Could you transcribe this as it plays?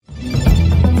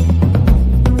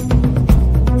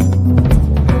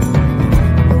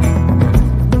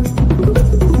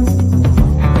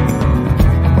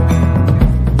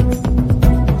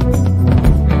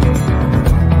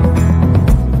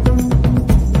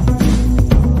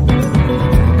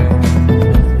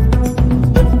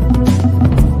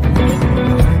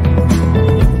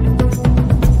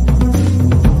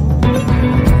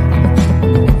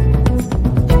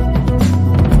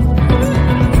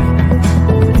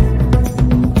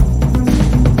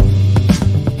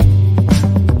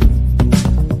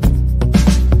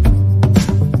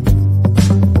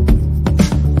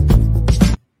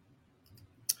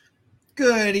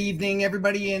morning,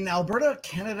 everybody in Alberta,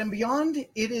 Canada, and beyond.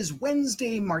 It is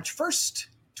Wednesday, March 1st,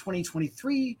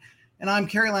 2023, and I'm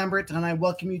Kerry Lambert, and I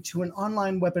welcome you to an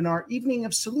online webinar, Evening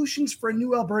of Solutions for a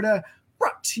New Alberta,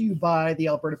 brought to you by the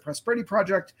Alberta Prosperity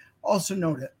Project, also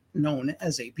known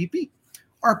as APP.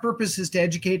 Our purpose is to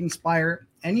educate, inspire,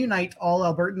 and unite all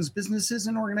Albertans, businesses,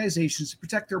 and organizations to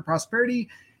protect their prosperity,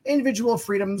 individual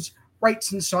freedoms,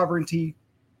 rights, and sovereignty,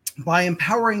 by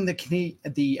empowering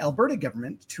the Alberta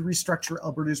government to restructure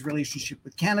Alberta's relationship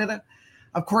with Canada.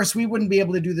 Of course, we wouldn't be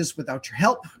able to do this without your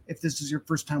help. If this is your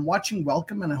first time watching,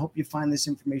 welcome, and I hope you find this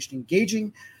information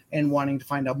engaging and wanting to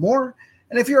find out more.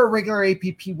 And if you're a regular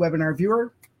APP webinar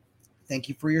viewer, thank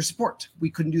you for your support. We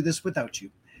couldn't do this without you.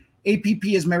 APP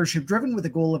is membership driven with a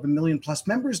goal of 1 million plus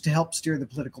members to help steer the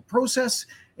political process.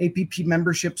 APP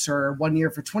memberships are 1 year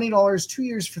for $20, 2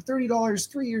 years for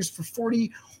 $30, 3 years for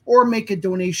 $40, or make a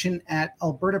donation at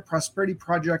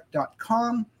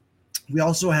albertaprosperityproject.com. We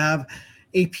also have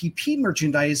APP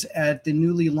merchandise at the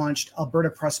newly launched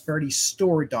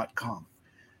albertaprosperitystore.com.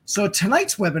 So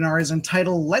tonight's webinar is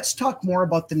entitled, Let's Talk More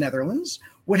About the Netherlands.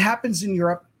 What happens in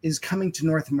Europe is coming to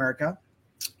North America,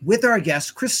 with our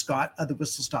guest, Chris Scott of the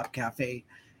Whistle Stop Cafe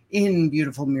in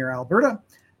beautiful Mirror, Alberta.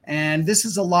 And this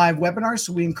is a live webinar,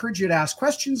 so we encourage you to ask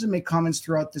questions and make comments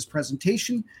throughout this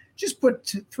presentation. Just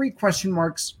put 3 question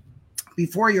marks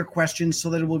before your questions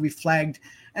so that it will be flagged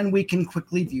and we can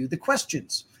quickly view the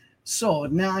questions. So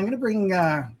now I'm going to bring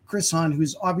Chris on,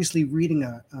 who's obviously reading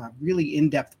a really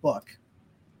in-depth book.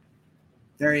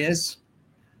 There he is.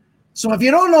 So if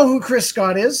you don't know who Chris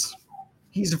Scott is,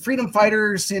 he's a freedom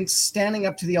fighter since standing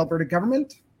up to the Alberta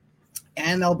government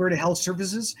and Alberta Health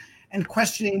Services and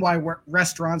questioning why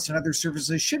restaurants and other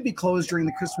services should be closed during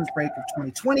the Christmas break of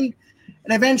 2020.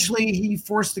 And eventually he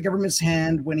forced the government's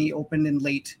hand when he opened in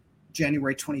late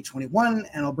January 2021,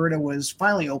 and Alberta was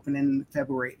finally open in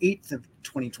February 8th of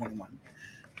 2021,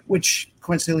 which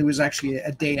coincidentally was actually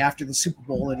a day after the Super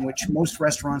Bowl, in which most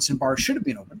restaurants and bars should have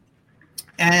been open.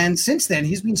 And since then,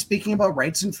 he's been speaking about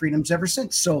rights and freedoms ever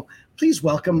since. So please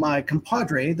welcome my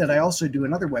compadre that I also do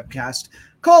another webcast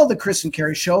called The Chris and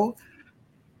Kerry Show.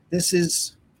 This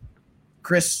is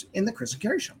Chris in The Chris and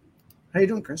Kerry Show. How you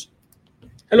doing, Chris?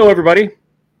 Hello, everybody.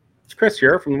 It's Chris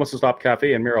here from the Whistle Stop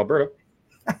Cafe in Mirror, Alberta.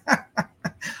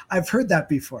 I've heard that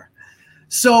before.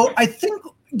 So I think,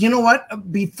 you know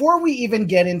what? Before we even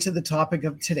get into the topic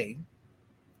of today,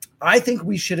 I think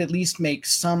we should at least make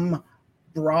some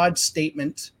broad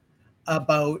statement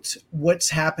about what's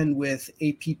happened with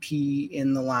APP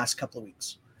in the last couple of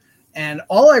weeks. And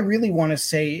all I really want to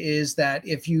say is that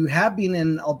if you have been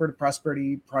an Alberta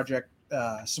Prosperity Project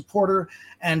supporter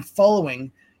and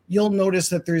following, you'll notice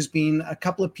that there's been a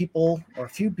couple of people or a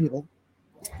few people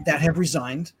that have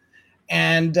resigned.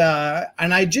 And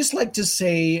I'd just like to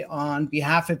say on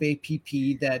behalf of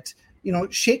APP that, you know,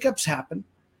 shakeups happen.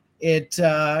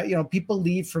 People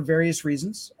leave for various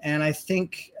reasons. And I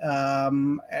think,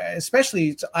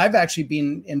 especially, I've actually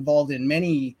been involved in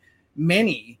many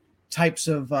types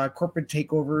of corporate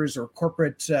takeovers or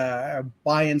corporate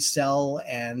buy and sell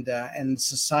and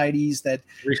societies that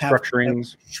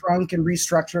restructurings have shrunk and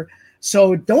restructure.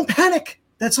 So don't panic.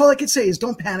 That's all I can say is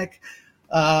don't panic.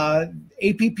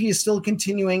 APP is still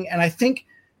continuing. And I think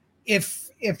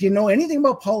if you know anything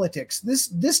about politics,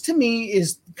 this to me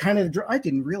is kind of, I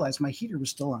didn't realize my heater was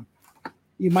still on.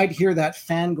 You might hear that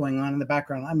fan going on in the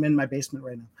background. I'm in my basement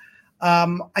right now.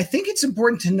 I think it's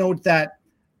important to note that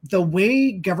the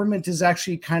way government is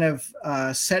actually kind of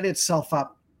set itself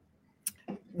up,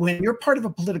 when you're part of a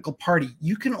political party,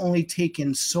 you can only take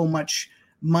in so much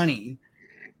money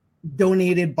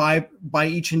donated by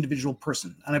each individual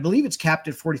person. And I believe it's capped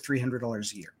at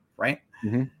 $4,300 a year, right?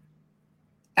 Mm-hmm.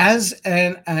 As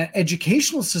an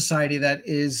educational society that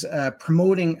is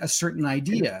promoting a certain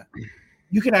idea,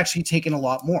 you could actually take in a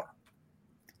lot more.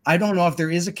 I don't know if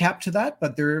there is a cap to that,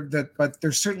 but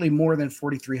there's certainly more than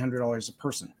 $4,300 a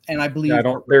person. And I believe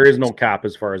there is no cap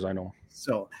as far as I know.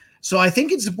 So I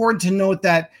think it's important to note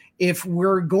that if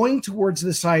we're going towards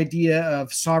this idea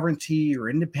of sovereignty or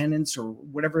independence or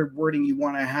whatever wording you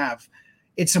want to have,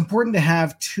 it's important to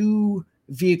have 2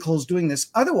 vehicles doing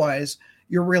this. Otherwise,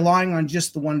 you're relying on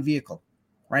just the one vehicle,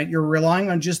 right? You're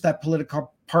relying on just that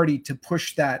political party to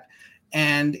push that.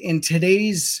 And in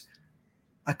today's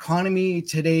economy,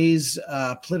 today's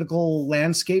political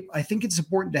landscape, I think it's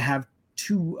important to have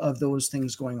 2 of those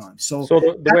things going on. So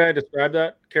the way I describe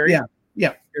that, Kerry,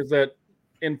 yeah, is that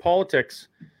in politics,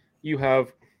 you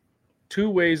have 2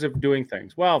 ways of doing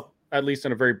things. Well, at least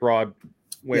in a very broad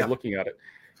way of looking at it.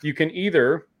 You can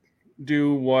either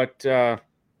do what I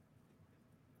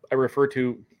refer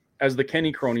to as the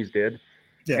Kenny cronies did,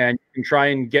 and you can try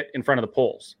and get in front of the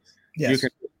polls. Yes. You can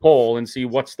poll and see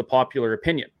what's the popular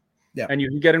opinion. Yeah. And you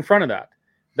can get in front of that.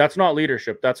 That's not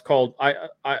leadership. That's called, I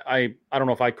don't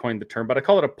know if I coined the term, but I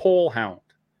call it a poll hound.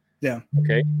 Yeah.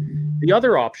 Okay. The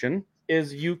other option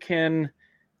is you can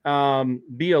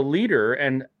be a leader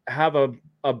and have a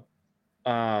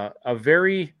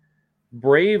very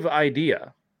brave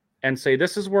idea and say,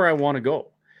 this is where I want to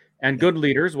go. And good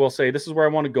leaders will say, this is where I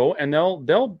want to go. And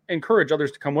they'll encourage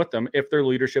others to come with them if their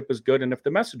leadership is good and if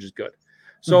the message is good.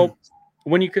 So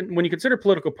when you consider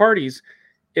political parties,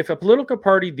 if a political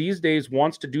party these days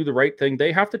wants to do the right thing,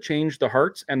 they have to change the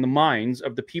hearts and the minds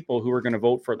of the people who are going to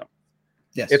vote for them.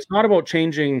 Yes. It's not about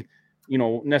changing,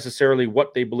 necessarily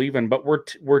what they believe in, but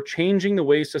we're changing the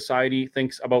way society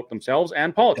thinks about themselves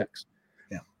and politics.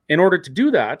 Yeah. In order to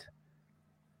do that,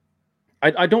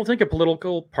 I don't think a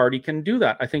political party can do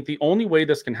that. I think the only way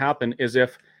this can happen is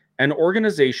if an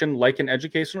organization like an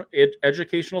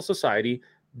educational society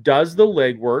does the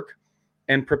legwork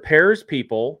and prepares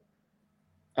people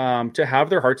to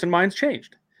have their hearts and minds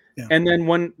changed. Yeah. And then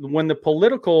when the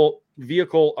political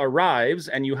vehicle arrives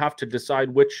and you have to decide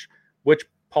which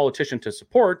politician to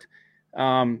support,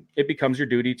 it becomes your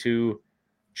duty to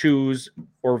choose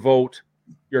or vote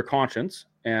your conscience.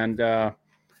 And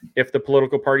if the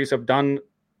political parties have done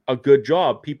a good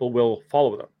job, people will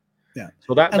follow them. Yeah.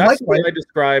 So that's the way I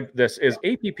describe this is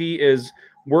APP is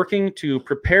working to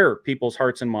prepare people's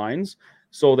hearts and minds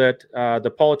so that the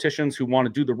politicians who want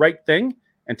to do the right thing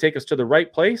and take us to the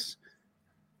right place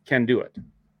can do it.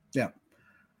 Yeah.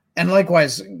 And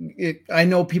likewise, I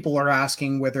know people are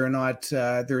asking whether or not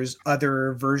there's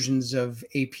other versions of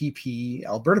APP,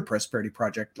 Alberta Prosperity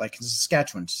Project, like in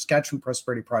Saskatchewan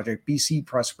Prosperity Project, BC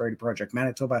Prosperity Project,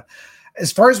 Manitoba.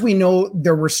 As far as we know,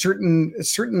 there were certain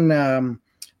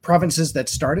provinces that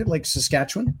started, like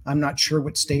Saskatchewan. I'm not sure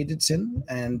what state it's in.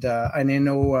 And I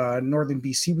know Northern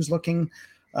BC was looking.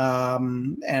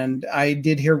 And I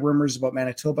did hear rumors about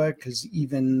Manitoba because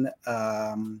even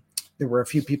there were a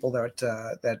few people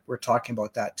that were talking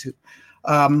about that too.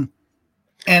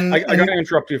 And I got to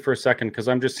interrupt you for a second because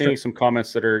I'm just seeing some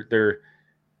comments that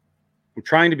I'm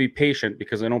trying to be patient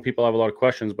because I know people have a lot of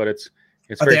questions, but it's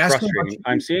very frustrating.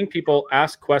 I'm seeing people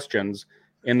ask questions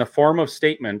in the form of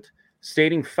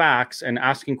stating facts and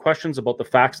asking questions about the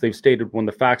facts they've stated when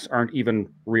the facts aren't even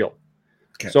real.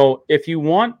 Okay. So if you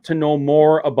want to know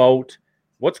more about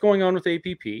what's going on with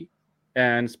APP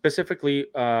and specifically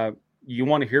you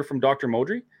want to hear from Dr.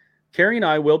 Modry, Kerry and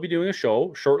I will be doing a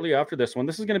show shortly after this one.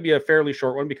 This is going to be a fairly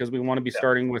short one because we want to be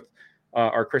starting with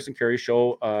our Chris and Kerry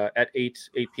show at 8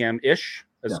 p.m. ish,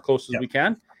 as close as we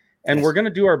can. And we're going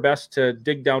to do our best to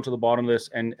dig down to the bottom of this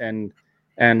and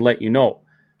let you know.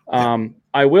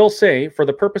 I will say, for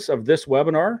the purpose of this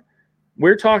webinar,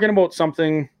 we're talking about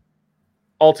something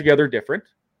altogether different.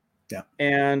 Yeah.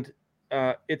 And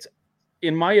it's,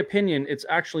 in my opinion, it's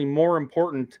actually more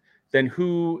important than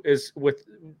who is with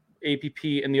APP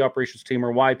in the operations team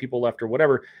or why people left or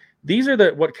whatever. These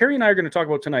are what Kerry and I are going to talk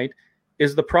about tonight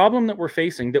is the problem that we're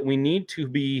facing that we need to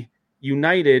be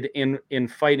united in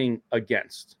fighting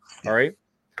against. All right.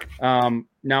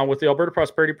 Now with the Alberta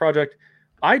Prosperity Project,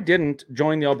 I didn't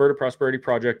join the Alberta Prosperity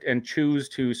Project and choose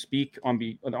to speak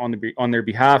on their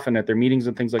behalf and at their meetings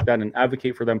and things like that and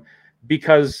advocate for them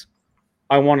because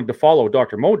I wanted to follow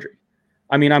Dr. Modry.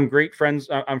 I mean, I'm friends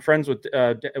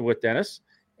with Dennis,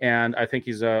 and I think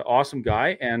he's an awesome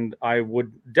guy, and I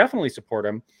would definitely support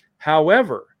him.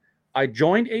 However, I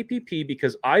joined APP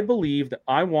because I believe that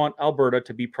I want Alberta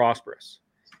to be prosperous.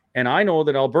 And I know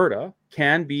that Alberta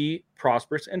can be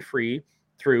prosperous and free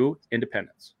through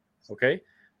independence. Okay?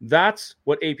 That's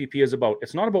what APP is about.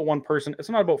 It's not about one person. It's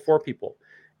not about four people.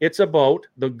 It's about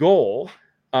the goal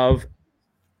of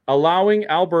allowing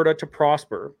Alberta to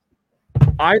prosper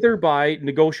either by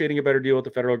negotiating a better deal with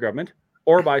the federal government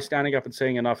or by standing up and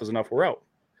saying enough is enough, we're out.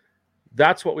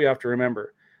 That's what we have to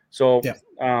remember. So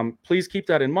please keep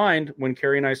that in mind when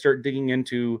Kerry and I start digging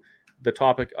into the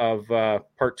topic of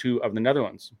part 2 of the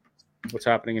Netherlands. What's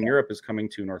happening in Europe is coming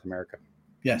to North America.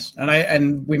 Yes,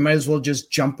 and we might as well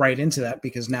just jump right into that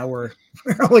because now we're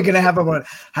only going to have about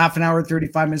half an hour,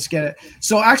 35 minutes to get it.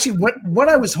 So actually, what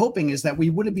I was hoping is that we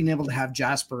would have been able to have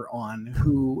Jasper on,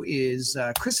 who is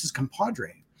Chris's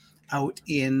compadre out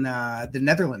in the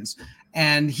Netherlands,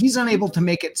 and he's unable to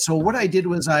make it. So what I did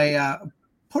was I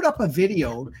put up a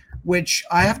video, which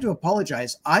I have to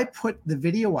apologize. I put the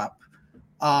video up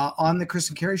on the Chris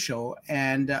and Kerry show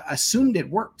and assumed it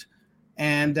worked.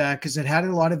 And because it had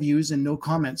a lot of views and no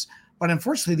comments, but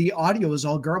unfortunately the audio is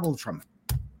all garbled from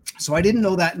it. So I didn't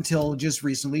know that until just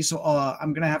recently. So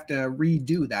I'm going to have to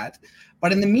redo that.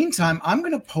 But in the meantime, I'm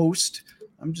going to post,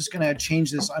 I'm just going to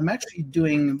change this. I'm actually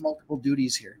doing multiple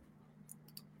duties here.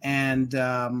 And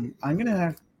I'm going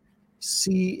to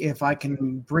see if I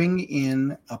can bring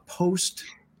in a post.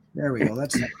 There we go.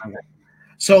 That's the one.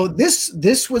 So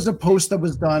this was a post that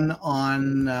was done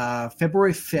on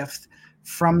February 5th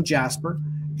from Jasper.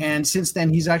 And since then,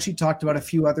 he's actually talked about a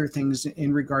few other things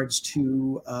in regards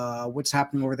to what's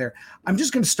happening over there. I'm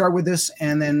just going to start with this,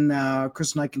 and then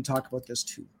Chris and I can talk about this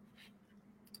too.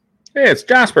 Hey, it's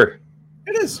Jasper.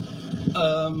 It is.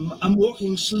 I'm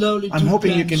walking slowly. I'm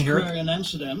hoping you can hear it. In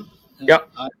Amsterdam. Yep.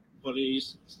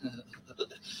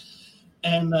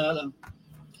 And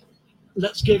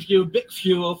let's give you a big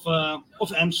view of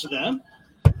Amsterdam.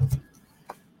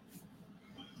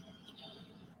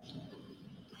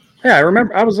 Yeah, I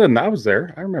remember. I was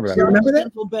there. I remember that. You remember that?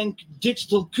 Central bank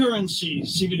digital currency,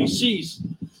 CBDCs.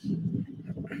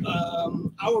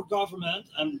 Our government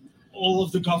and all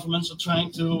of the governments are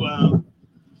trying to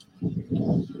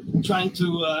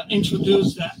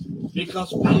introduce that,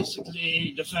 because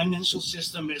basically the financial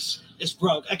system is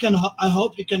broke. I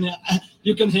hope you can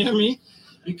hear me,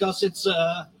 because it's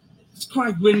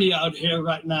quite windy out here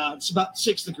right now. It's about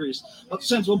 6 degrees. But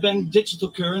central bank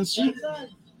digital currency,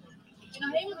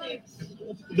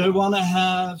 they want to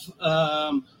have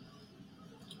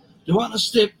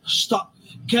stop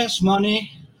cash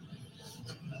money.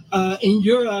 In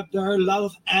Europe, there are a lot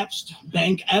of apps,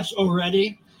 bank apps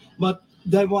already, but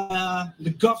the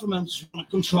governments want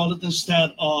to control it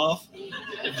instead of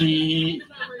the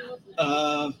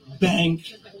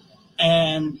bank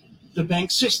and the bank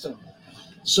system.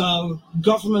 So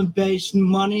government-based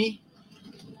money,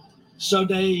 so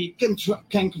they can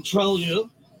control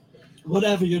you,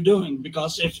 whatever you're doing.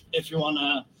 Because if you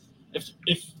wanna, if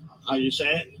how you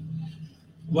say it,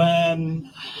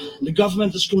 when the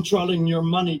government is controlling your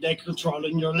money, they're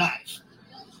controlling your life,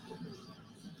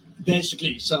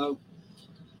 basically. So,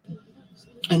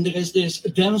 and there is this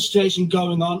demonstration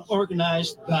going on,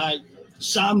 organized by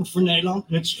Samen voor Nederland,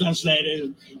 which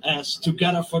translated as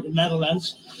Together for the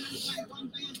Netherlands.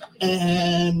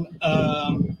 And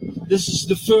this is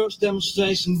the first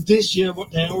demonstration this year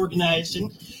what they're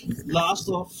organizing. Last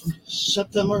of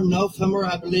November,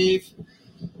 I believe.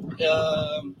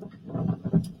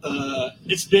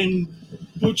 It's been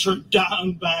butchered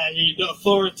down by the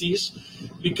authorities,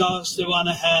 because they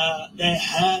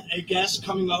had a guest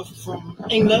coming over from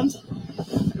England,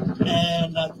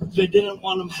 and they didn't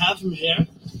want to have him here.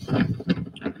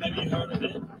 Maybe you heard of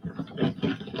it.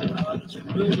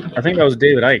 I think that was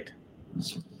David Icke.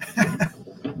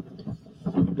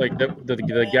 Like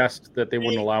the guest that they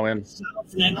wouldn't allow in.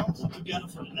 Together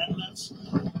for the Netherlands.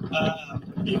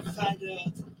 They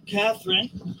invited Catherine.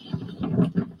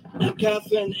 And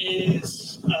Catherine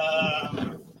is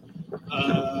a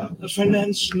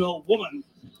financial woman.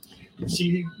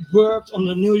 She worked on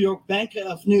the New York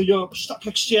Stock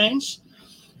Exchange,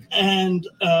 and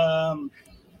the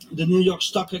New York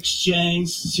Stock Exchange,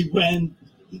 she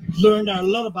learned a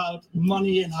lot about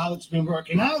money and how it's been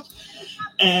working out.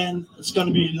 And it's going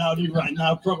to be louder right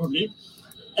now, probably.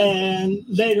 And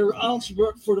later on, she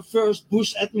worked for the first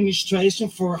Bush administration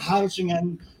for housing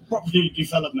and property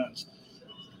development.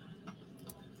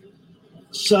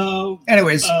 So,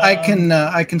 anyways, I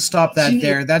can stop that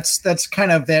there. That's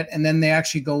kind of it. And then they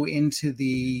actually go into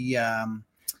the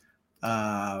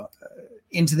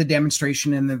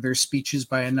demonstration, and then there's speeches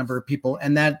by a number of people.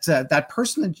 And that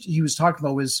person that he was talking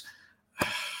about was, I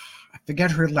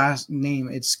forget her last name.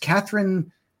 It's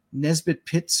Catherine Nesbitt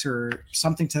Pitts or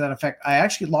something to that effect. I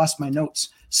actually lost my notes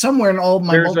somewhere in all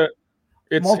my.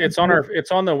 It's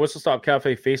on the Whistle Stop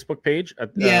Cafe Facebook page.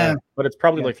 But it's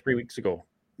probably like 3 weeks ago.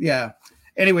 Yeah.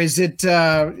 Anyways, it's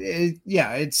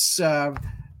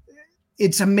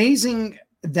amazing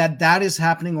that is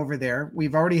happening over there.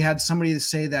 We've already had somebody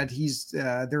say that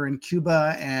they're in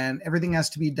Cuba and everything has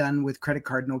to be done with credit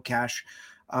card, no cash.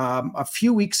 A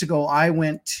few weeks ago, I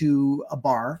went to a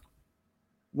bar.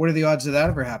 What are the odds of that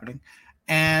ever happening?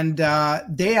 And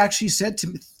they actually said to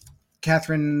me,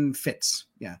 Catherine Fitz,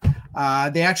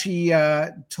 they actually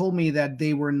told me that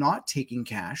they were not taking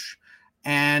cash,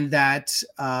 and that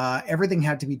everything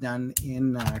had to be done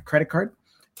in credit card.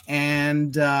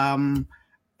 And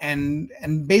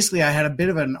basically I had a bit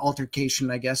of an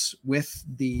altercation, I guess, with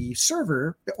the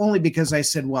server, only because I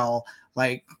said, well,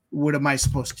 like, what am I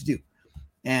supposed to do?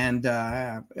 And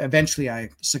eventually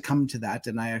I succumbed to that,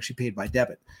 and I actually paid by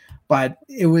debit. But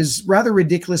it was rather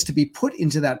ridiculous to be put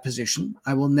into that position.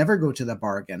 I will never go to that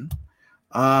bar again.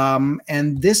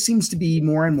 And this seems to be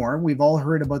more and more. We've all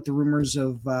heard about the rumors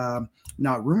of,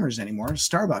 not rumors anymore,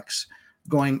 Starbucks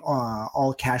going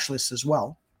all cashless as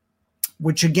well,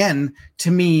 which again, to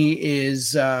me,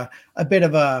 is a bit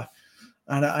of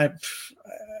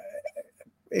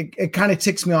it kind of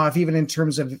ticks me off, even in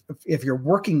terms of if you're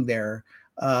working there.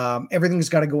 Everything's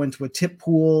got to go into a tip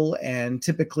pool, and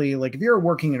typically, like if you're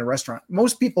working in a restaurant,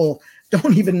 most people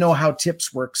don't even know how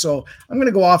tips work. So I'm going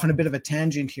to go off on a bit of a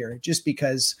tangent here, just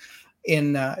because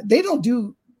they don't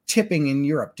do tipping in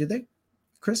Europe, do they?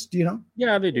 Chris, do you know?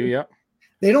 Yeah, they do. Yeah,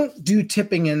 they don't do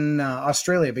tipping in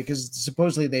Australia because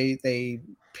supposedly they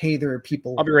pay their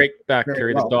people. I'll be right back,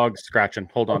 Kerry. Well. The dog's scratching.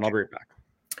 Hold on, okay. I'll be right back.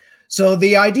 So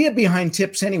the idea behind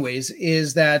tips, anyways,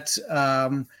 is that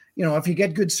if you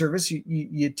get good service,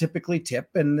 you typically tip,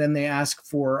 and then they ask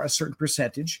for a certain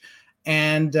percentage.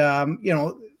 And,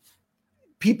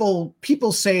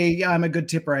 people say, yeah, I'm a good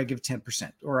tipper, I give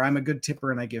 10%, or I'm a good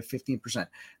tipper and I give 15%.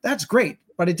 That's great,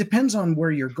 but it depends on where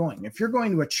you're going. If you're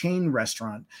going to a chain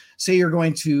restaurant, say you're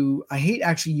going to, I hate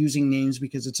actually using names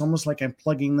because it's almost like I'm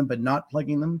plugging them, but not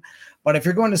plugging them. But if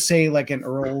you're going to say like an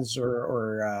Earl's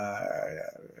or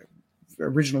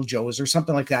Original Joe's or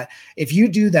something like that, if you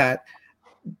do that,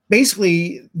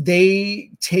 basically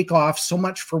they take off so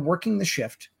much for working the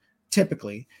shift.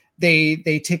 Typically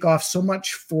they take off so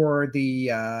much for the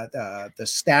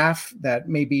staff that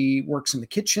maybe works in the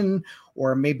kitchen,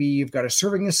 or maybe you've got a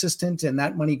serving assistant and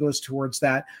that money goes towards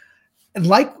that. And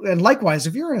likewise,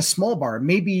 if you're in a small bar,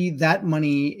 maybe that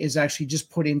money is actually just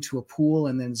put into a pool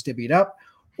and then is divvied up,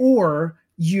 or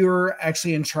you're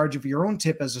actually in charge of your own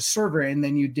tip as a server, and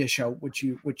then you dish out what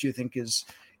you think is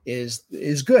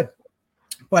good.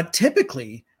 But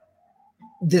typically,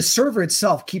 the server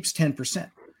itself keeps 10%.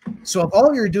 So if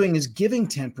all you're doing is giving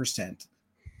 10%,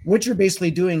 what you're basically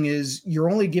doing is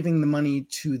you're only giving the money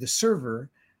to the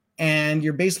server, and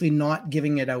you're basically not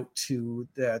giving it out to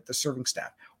the serving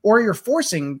staff, or you're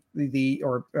forcing the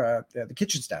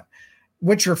kitchen staff.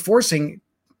 What you're forcing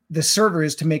the server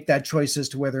is to make that choice as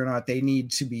to whether or not they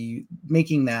need to be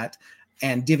making that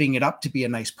and divvying it up to be a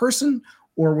nice person,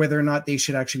 or whether or not they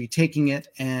should actually be taking it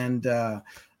and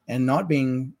not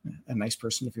being a nice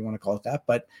person, if you want to call it that.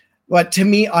 But to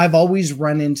me, I've always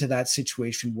run into that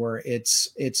situation where it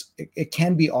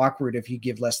can be awkward if you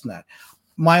give less than that.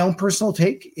 My own personal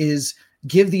take is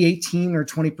give the 18 or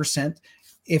 20%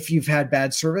 if you've had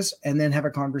bad service, and then have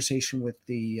a conversation with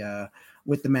the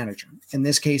manager. In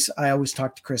this case, I always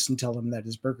talk to Chris and tell him that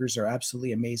his burgers are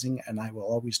absolutely amazing, and I will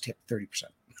always tip 30%.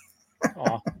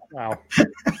 Oh, wow.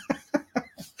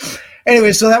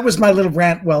 Anyway, so that was my little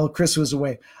rant while Chris was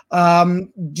away.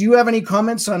 Do you have any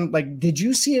comments on, did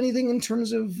you see anything in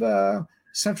terms of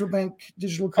central bank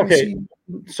digital currency?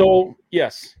 Okay, so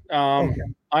yes.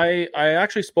 I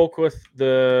actually spoke with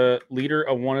the leader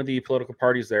of one of the political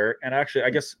parties there, and actually,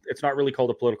 I guess it's not really called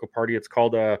a political party. It's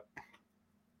called it's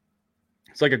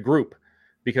like a group,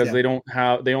 because they don't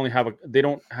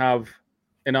have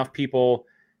enough people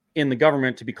in the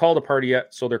government to be called a party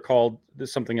yet, so they're called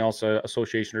something else,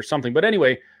 association or something. But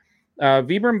anyway,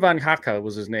 Vibram van Haka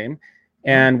was his name,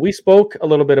 and we spoke a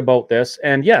little bit about this.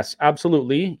 And yes,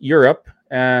 absolutely, Europe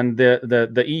and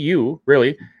the EU,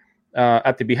 really,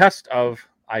 at the behest of,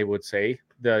 I would say,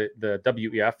 the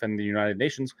WEF and the United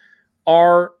Nations,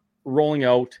 are rolling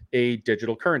out a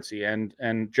digital currency.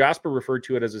 And Jasper referred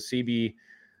to it as a CB.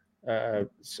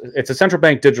 It's a central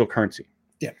bank digital currency.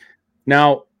 Yeah.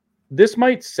 Now, this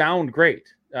might sound great.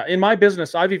 In my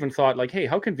business, I've even thought, hey,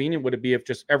 how convenient would it be if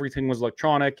just everything was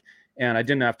electronic and I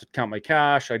didn't have to count my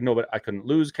cash? I know, but I couldn't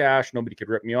lose cash. Nobody could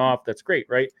rip me off. That's great,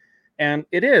 right? And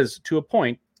it is, to a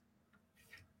point,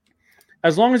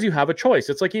 as long as you have a choice.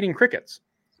 It's like eating crickets.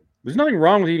 There's nothing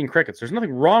wrong with eating crickets. There's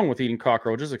nothing wrong with eating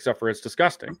cockroaches, except for it's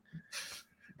disgusting.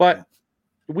 But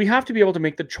we have to be able to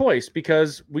make the choice,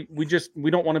 because we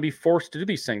don't want to be forced to do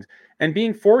these things. And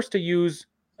being forced to use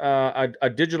a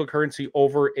digital currency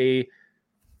over a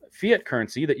fiat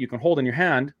currency that you can hold in your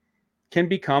hand can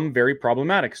become very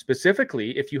problematic,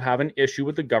 specifically if you have an issue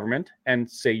with the government and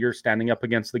say you're standing up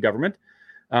against the government.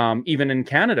 Even in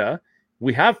Canada,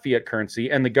 we have fiat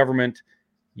currency, and the government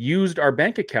used our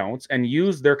bank accounts and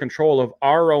used their control of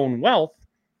our own wealth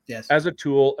as a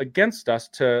tool against us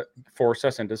to force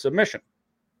us into submission.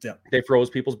 Yeah. They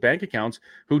froze people's bank accounts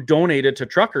who donated to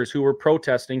truckers who were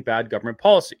protesting bad government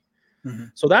policy. Mm-hmm.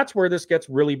 So that's where this gets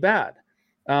really bad.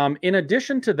 In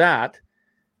addition to that,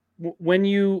 when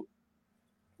you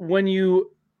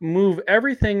move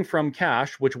everything from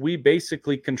cash, which we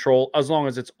basically control as long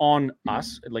as it's on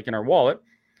us, like in our wallet,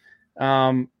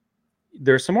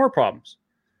 there's some more problems.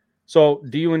 So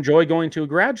do you enjoy going to a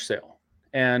garage sale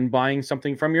and buying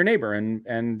something from your neighbor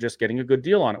and just getting a good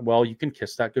deal on it? Well, you can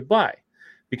kiss that goodbye,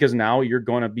 because now you're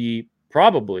going to be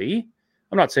probably,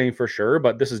 I'm not saying for sure,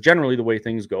 but this is generally the way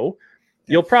things go.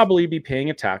 You'll probably be paying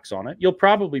a tax on it. You'll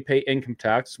probably pay income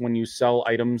tax when you sell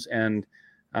items and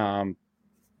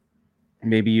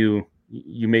maybe you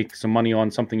make some money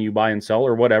on something you buy and sell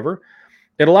or whatever.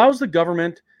 It allows the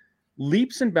government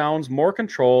leaps and bounds more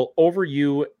control over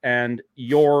you and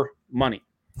your money.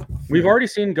 We've already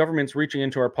seen governments reaching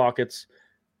into our pockets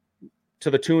to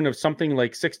the tune of something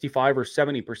like 65 or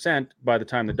 70% by the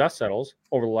time the dust settles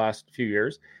over the last few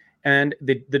years. And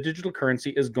the digital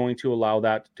currency is going to allow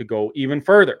that to go even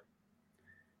further.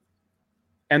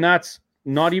 And that's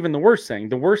not even the worst thing.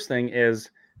 The worst thing is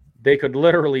they could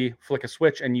literally flick a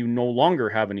switch and you no longer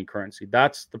have any currency.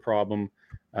 That's the problem,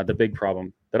 the big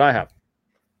problem that I have.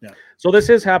 Yeah. So this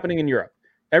is happening in Europe.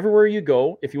 Everywhere you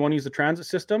go, if you want to use the transit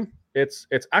system, it's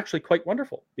actually quite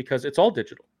wonderful because it's all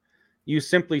digital. You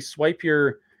simply swipe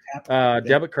your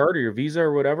debit card or your Visa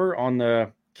or whatever on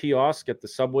the kiosk at the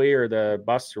subway or the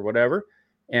bus or whatever,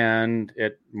 and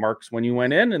it marks when you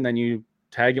went in, and then you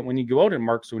tag it when you go out, and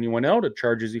marks when you went out. It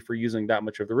charges you for using that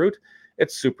much of the route.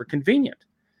 It's super convenient.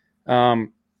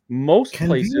 Most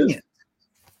places,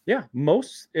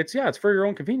 it's for your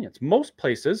own convenience. Most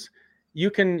places you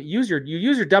can use your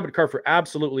debit card for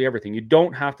absolutely everything. You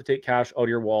don't have to take cash out of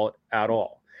your wallet at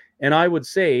all. And I would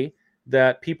say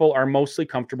that people are mostly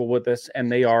comfortable with this,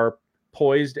 and they are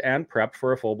poised and prepped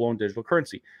for a full-blown digital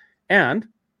currency. And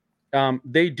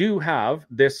they do have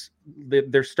this,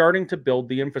 they're starting to build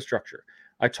the infrastructure.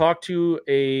 I talked to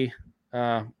I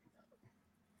can't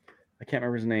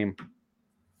remember his name.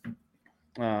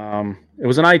 It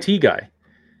was an IT guy,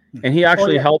 and he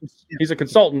actually helps. He's a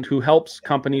consultant who helps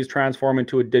companies transform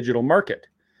into a digital market.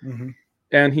 Mm-hmm.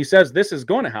 And he says this is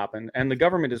going to happen, and the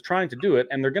government is trying to do it,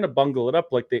 and they're going to bungle it up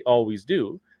like they always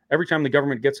do. Every time the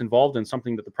government gets involved in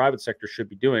something that the private sector should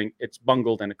be doing, it's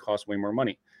bungled and it costs way more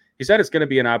money. He said it's going to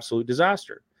be an absolute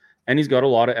disaster, and he's got a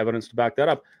lot of evidence to back that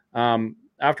up.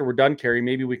 After we're done, Kerry,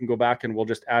 maybe we can go back and we'll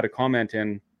just add a comment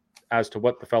in as to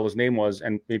what the fellow's name was,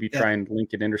 and maybe try and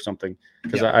link it in or something,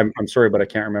 because I'm sorry, but I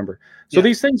can't remember. So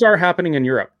these things are happening in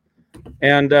Europe,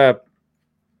 and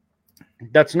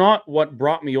that's not what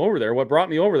brought me over there. What brought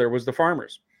me over there was the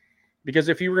farmers, because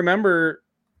if you remember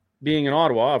being in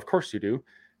Ottawa, of course you do.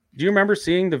 Do you remember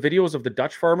seeing the videos of the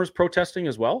Dutch farmers protesting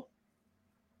as well?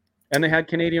 And they had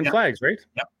Canadian flags, right?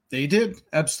 Yep, they did.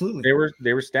 Absolutely.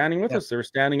 They were standing with us. They were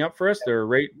standing up for us. They were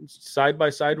right side by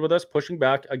side with us, pushing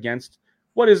back against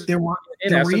what is, in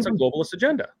essence, a globalist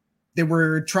agenda. There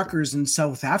were truckers in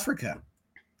South Africa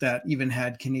that even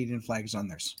had Canadian flags on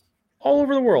theirs. All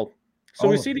over the world. So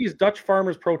we see these Dutch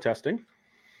farmers protesting,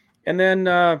 and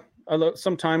then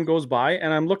some time goes by,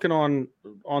 and I'm looking on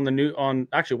the news.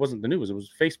 Actually, it wasn't the news; it was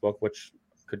Facebook, which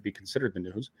could be considered the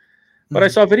news. But I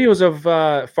saw videos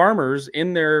of farmers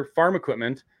in their farm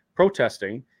equipment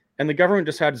protesting, and the government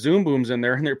just had Zoom booms in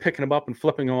there, and they're picking them up and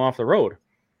flipping them off the road.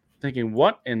 Thinking,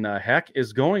 what in the heck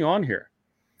is going on here?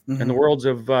 In the words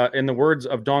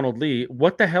of Donald Lee,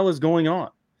 what the hell is going on?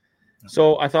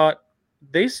 So I thought,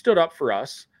 they stood up for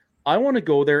us. I want to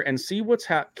go there and see what's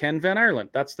Ken Van Ireland,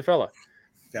 that's the fella.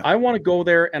 Yeah. I want to go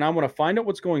there and I want to find out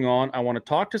what's going on. I want to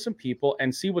talk to some people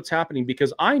and see what's happening,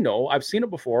 because I know, I've seen it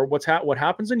before. What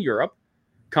happens in Europe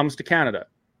comes to Canada,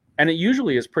 and it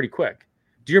usually is pretty quick.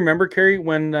 Do you remember, Kerry,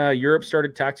 when Europe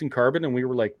started taxing carbon, and we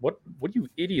were like, what are you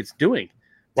idiots doing?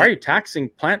 Why are you taxing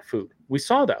plant food? We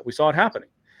saw that. We saw it happening.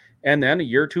 And then a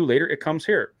year or two later, it comes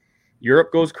here.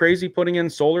 Europe goes crazy putting in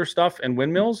solar stuff and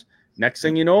windmills. Next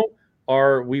thing you know,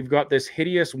 we've got this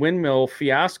hideous windmill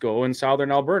fiasco in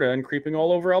southern Alberta and creeping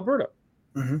all over Alberta.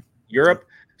 Europe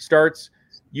starts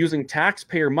using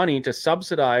taxpayer money to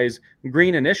subsidize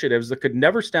green initiatives that could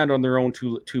never stand on their own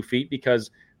two feet,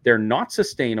 because they're not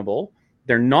sustainable,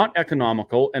 they're not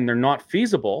economical, and they're not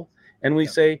feasible. And we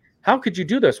say, how could you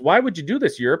do this? Why would you do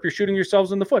this, Europe? You're shooting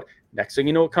yourselves in the foot. Next thing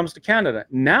you know, it comes to Canada.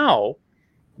 Now,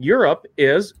 Europe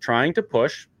is trying to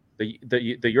push, the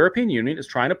European Union is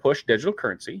trying to push digital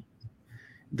currency.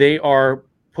 They are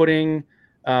putting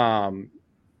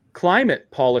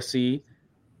climate policy.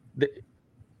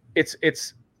 It's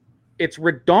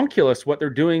redonkulous what they're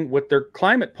doing with their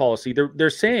climate policy. They're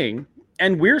saying,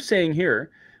 and we're saying here,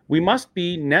 we must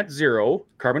be net zero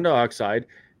carbon dioxide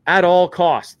at all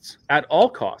costs. At all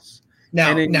costs.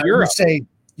 Now Europe,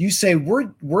 you say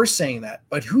we're saying that,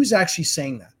 but who's actually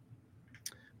saying that?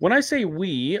 When I say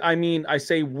we, I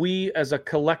say we as a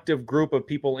collective group of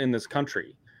people in this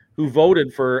country who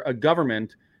voted for a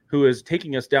government who is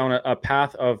taking us down a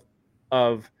path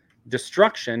of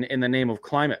destruction in the name of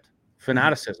climate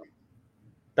fanaticism.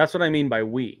 That's what I mean by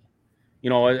we.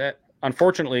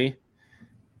 Unfortunately,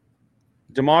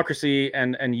 democracy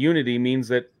and unity means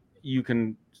that you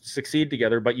can succeed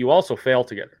together, but you also fail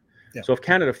together. Yeah. So if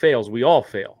Canada fails, we all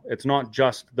fail. It's not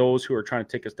just those who are trying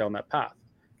to take us down that path.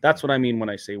 That's what I mean when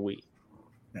I say we.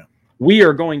 Yeah. we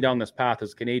are going down this path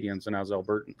as Canadians and as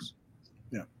Albertans.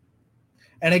 Yeah.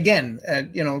 And again,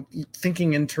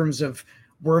 thinking in terms of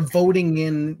we're voting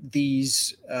in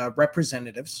these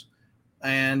representatives,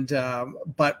 and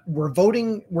but we're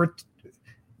voting.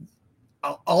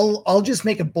 I'll just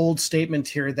make a bold statement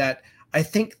here that I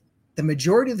think the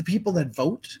majority of the people that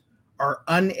vote are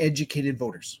uneducated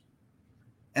voters.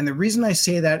 And the reason I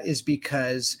say that is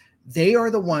because they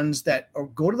are the ones that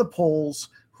go to the polls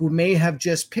who may have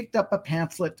just picked up a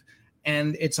pamphlet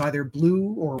and it's either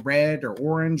blue or red or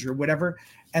orange or whatever,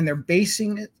 and they're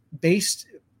based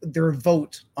their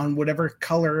vote on whatever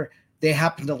color they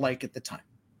happen to like at the time.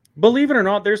 Believe it or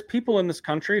not, there's people in this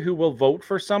country who will vote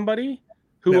for somebody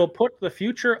who will put the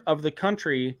future of the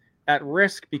country at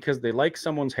risk because they like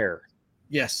someone's hair.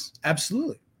 Yes,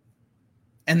 absolutely.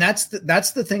 And that's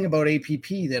the thing about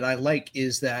APP that I like,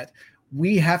 is that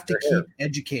we have to keep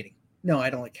educating. No,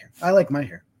 I don't like hair. I like my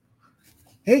hair.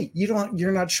 Hey,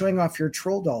 you're not showing off your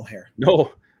troll doll hair.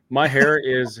 No, my hair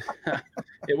is,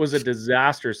 it was a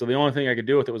disaster. So the only thing I could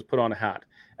do with it was put on a hat.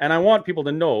 And I want people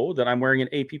to know that I'm wearing an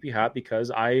APP hat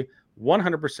because I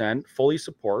 100% fully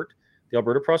support the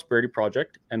Alberta Prosperity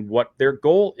Project and what their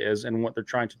goal is and what they're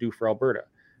trying to do for Alberta,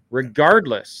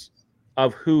 regardless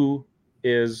of who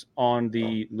is on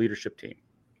the leadership team.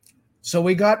 So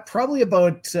we got probably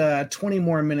about 20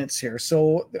 more minutes here.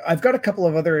 So I've got a couple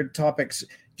of other topics. Do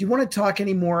you want to talk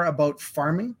any more about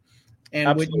farming and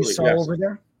Absolutely, what you saw over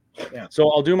there? Yeah. So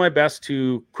I'll do my best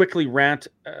to quickly rant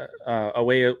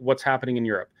away at what's happening in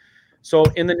Europe. So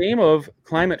in the name of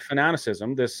climate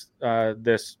fanaticism, this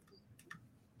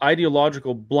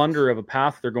ideological blunder of a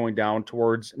path they're going down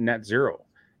towards net zero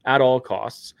at all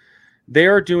costs, they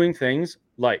are doing things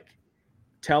like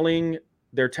telling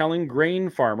grain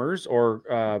farmers or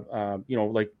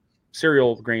like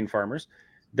cereal grain farmers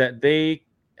that they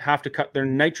have to cut their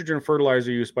nitrogen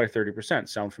fertilizer use by 30%.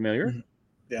 Sound familiar? Mm-hmm.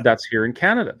 Yeah. That's here in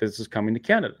Canada. This is coming to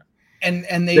Canada.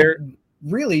 And they're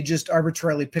really just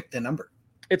arbitrarily picked a number.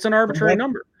 It's an arbitrary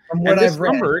number. And this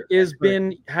number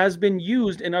has been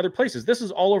used in other places. This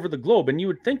is all over the globe. And you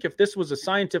would think if this was a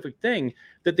scientific thing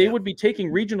that they would be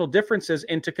taking regional differences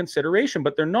into consideration,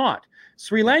 but they're not.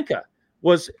 Sri Lanka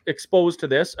was exposed to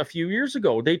this a few years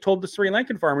ago. They told the Sri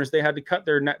Lankan farmers they had to cut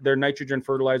their nitrogen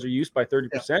fertilizer use by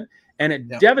 30%, and it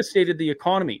devastated the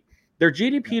economy. Their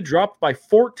GDP dropped by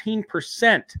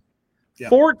 14%.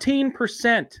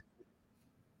 14%.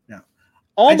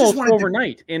 Almost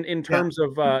overnight in terms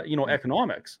of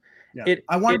economics. Yeah.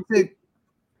 I wanted to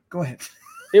go ahead.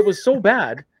 It was so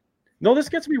bad. No, this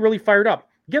gets me really fired up.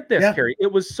 Get this, Kerry.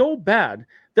 It was so bad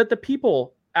that the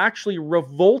people actually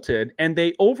revolted and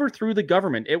they overthrew the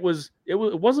government. It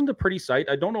wasn't a pretty sight.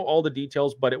 I don't know all the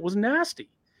details, but it was nasty.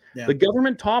 Yeah. The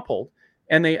government toppled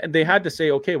and they had to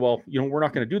say, okay, well, we're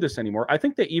not going to do this anymore. I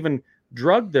think they even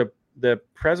drugged the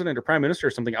president or prime minister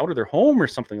or something out of their home or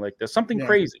something like this, something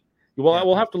crazy. Well,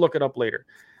 we'll have to look it up later.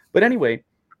 But anyway,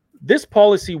 this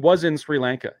policy was in Sri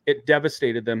Lanka. It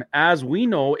devastated them. As we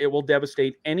know, it will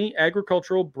devastate any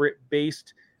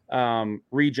agricultural-based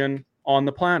region on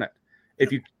the planet.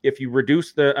 If you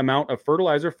reduce the amount of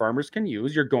fertilizer farmers can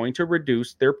use, you're going to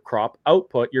reduce their crop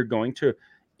output. You're going to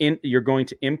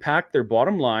impact their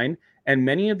bottom line, and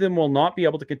many of them will not be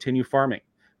able to continue farming.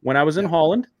 When I was in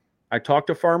Holland, I talked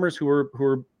to farmers who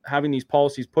were having these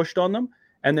policies pushed on them.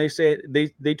 And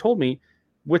they told me,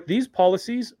 with these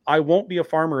policies, I won't be a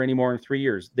farmer anymore in 3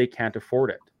 years. They can't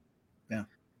afford it. Yeah.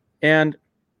 And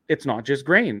it's not just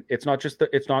grain. It's not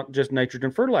just nitrogen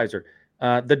fertilizer.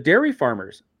 The dairy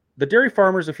farmers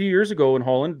a few years ago in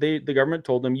Holland, the government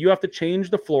told them, you have to change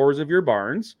the floors of your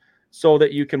barns so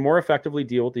that you can more effectively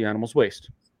deal with the animals' waste.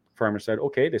 Farmers said,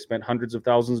 okay. They spent hundreds of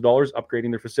thousands of dollars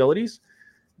upgrading their facilities.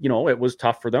 It was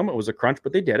tough for them. It was a crunch,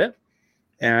 but they did it.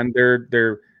 And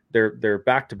they're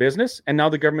back to business. And now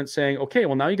the government's saying, okay,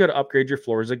 well, now you got to upgrade your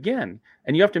floors again.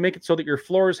 And you have to make it so that your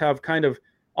floors have kind of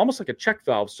almost like a check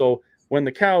valve. So when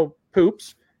the cow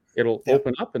poops, it'll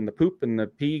open up and the poop and the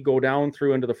pee go down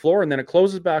through into the floor, and then it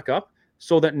closes back up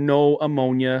so that no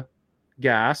ammonia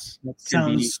gas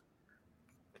can be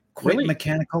quite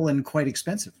mechanical and quite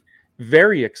expensive.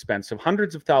 Very expensive,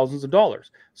 hundreds of thousands of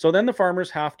dollars. So then the farmers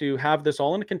have to have this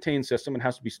all in a contained system and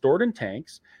has to be stored in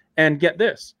tanks. And get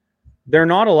this, they're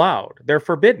not allowed, they're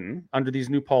forbidden under these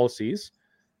new policies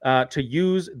to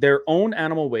use their own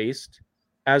animal waste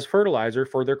as fertilizer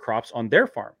for their crops on their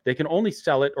farm. They can only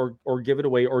sell it or give it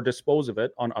away or dispose of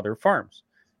it on other farms.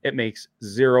 It makes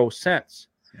zero sense.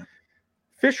 Yeah.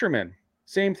 Fishermen,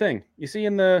 same thing. You see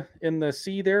in the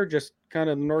sea there, just kind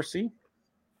of the North Sea,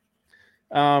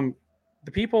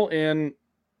 the people in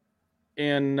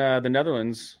the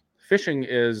Netherlands, fishing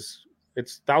is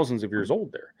it's thousands of years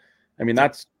old there. I mean,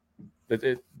 that's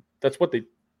what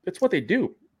they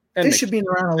do. And they should be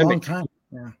around a long time.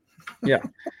 Yeah. Yeah.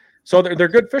 So they're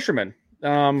good fishermen.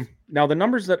 Now the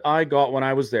numbers that I got when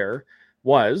I was there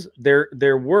was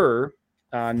there were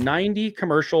 90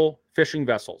 commercial fishing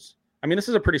vessels. I mean, this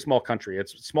is a pretty small country.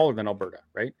 It's smaller than Alberta,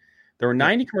 right? There were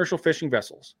 90 commercial fishing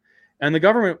vessels. And the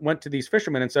government went to these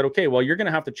fishermen and said, okay, well, you're going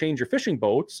to have to change your fishing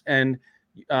boats, and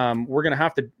you're going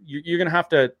to have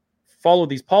to follow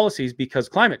these policies because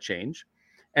climate change.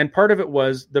 And part of it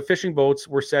was the fishing boats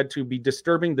were said to be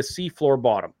disturbing the seafloor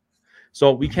bottom.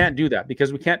 So we can't do that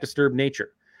because we can't disturb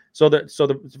nature. So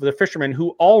the fishermen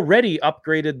who already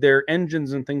upgraded their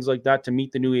engines and things like that to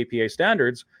meet the new APA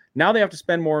standards, now they have to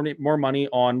spend more money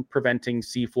on preventing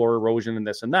seafloor erosion and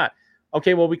this and that.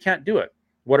 Okay, well, we can't do it.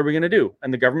 What are we going to do?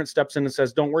 And the government steps in and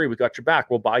says, don't worry, we got your back.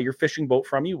 We'll buy your fishing boat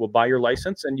from you. We'll buy your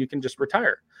license and you can just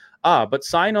retire. But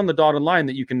sign on the dotted line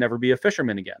that you can never be a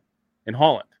fisherman again in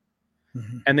Holland.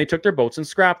 Mm-hmm. And they took their boats and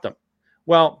scrapped them.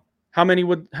 Well, how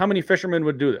many fishermen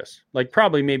would do this? Like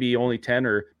probably maybe only 10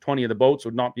 or 20 of the boats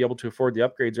would not be able to afford the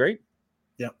upgrades, right?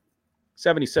 Yep.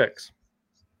 76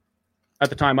 at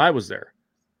the time I was there.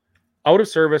 Out of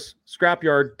service,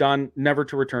 scrapyard, done, never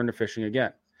to return to fishing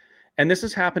again. And this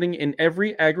is happening in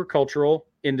every agricultural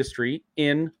industry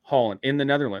in Holland, in the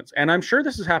Netherlands. And I'm sure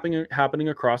this is happening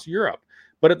across Europe.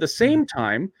 But at the same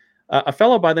time, a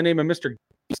fellow by the name of Mr.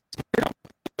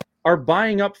 are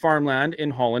buying up farmland in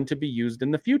Holland to be used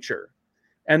in the future.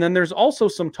 And then there's also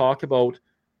some talk about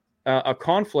a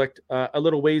conflict a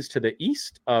little ways to the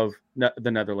east of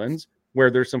the Netherlands,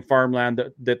 where there's some farmland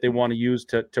that they want to use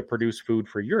to produce food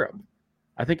for Europe.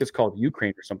 I think it's called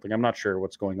Ukraine or something. I'm not sure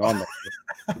what's going on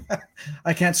there.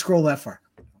 I can't scroll that far.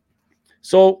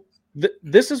 So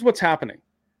this is what's happening.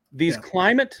 These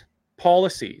climate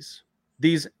policies,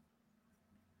 these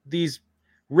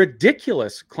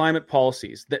ridiculous climate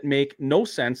policies that make no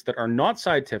sense, that are not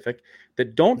scientific,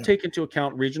 that don't take into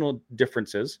account regional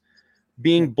differences,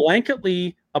 being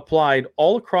blanketly applied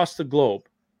all across the globe,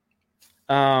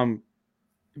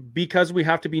 because we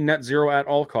have to be net zero at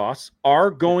all costs, are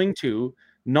going to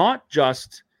not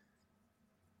just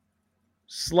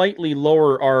slightly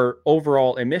lower our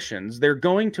overall emissions, they're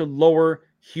going to lower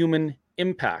human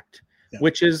impact,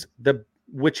 which is the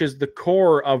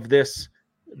core of this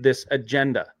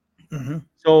agenda. Mm-hmm.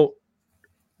 So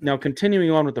now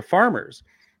continuing on with the farmers,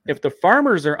 if the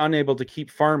farmers are unable to keep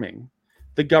farming,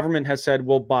 the government has said,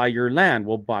 we'll buy your land,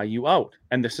 we'll buy you out.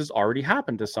 And this has already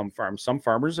happened to some farms. Some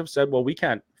farmers have said, well, we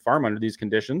can't farm under these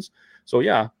conditions. So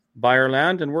yeah, buy our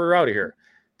land and we're out of here.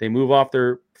 They move off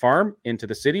their farm into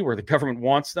the city where the government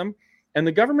wants them. And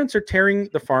the governments are tearing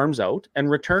the farms out and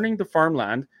returning the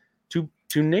farmland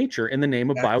to nature in the name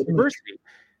of biodiversity.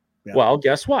 Yeah. Well,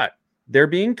 guess what? They're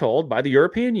being told by the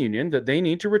European Union that they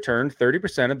need to return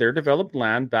 30% of their developed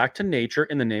land back to nature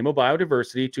in the name of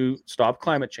biodiversity to stop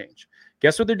climate change.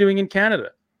 Guess what they're doing in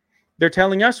Canada? They're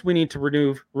telling us we need to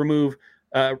return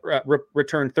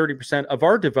 30% of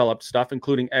our developed stuff,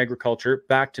 including agriculture,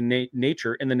 back to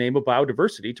nature in the name of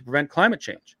biodiversity to prevent climate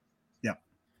change. Yeah,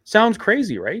 sounds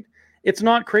crazy, right? It's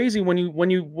not crazy when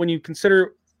you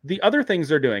consider the other things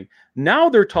they're doing. Now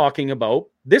they're talking about,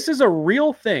 this is a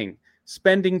real thing,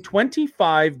 spending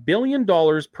 $25 billion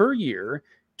per year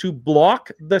to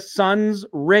block the sun's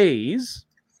rays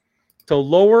to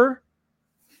lower.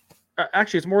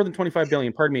 Actually, it's more than 25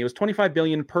 billion. Pardon me. It was 25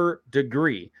 billion per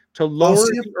degree to lower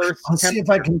the Earth's temperature. I'll see if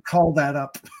I can call that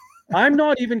up. I'm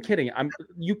not even kidding.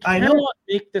 You cannot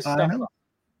make this stuff up.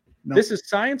 No. This is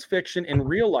science fiction in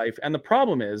real life. And the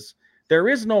problem is there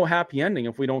is no happy ending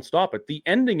if we don't stop it. The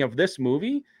ending of this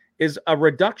movie is a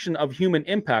reduction of human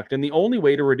impact. And the only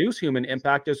way to reduce human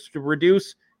impact is to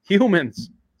reduce humans.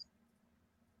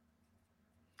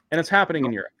 And it's happening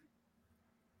in Europe.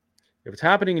 If it's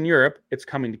happening in Europe, it's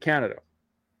coming to Canada.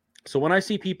 So when I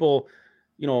see people,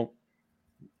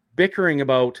 bickering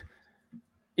about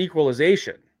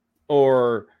equalization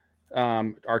or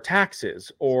our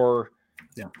taxes or,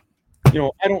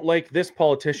 I don't like this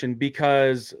politician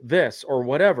because this or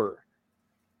whatever,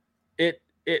 it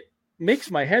makes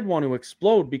my head want to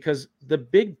explode, because the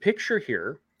big picture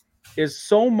here is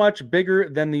so much bigger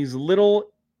than these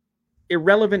little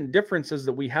irrelevant differences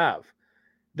that we have.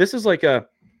 This is like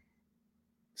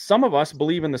some of us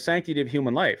believe in the sanctity of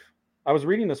human life. I was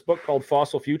reading this book called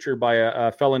Fossil Future by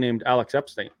a fellow named Alex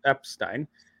Epstein.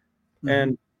 Mm-hmm.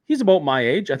 And he's about my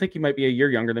age. I think he might be a year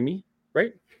younger than me,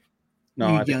 right?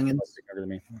 No, I think he's younger than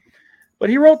me. But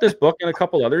he wrote this book and a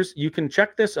couple others. You can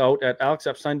check this out at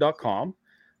alexepstein.com.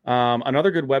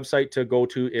 Another good website to go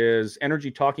to is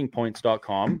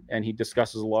energytalkingpoints.com, and he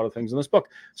discusses a lot of things in this book.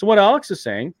 So what Alex is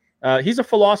saying He's a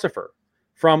philosopher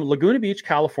from Laguna Beach,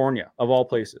 California, of all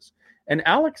places. And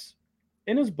Alex,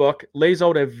 in his book, lays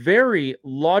out a very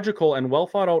logical and well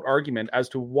thought out argument as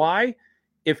to why,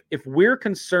 if we're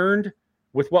concerned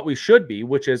with what we should be,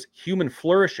 which is human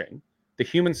flourishing, the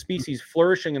human species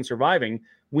flourishing and surviving,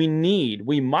 we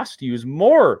must use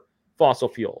more fossil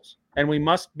fuels, and we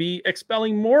must be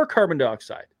expelling more carbon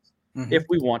dioxide if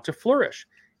we want to flourish.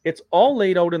 It's all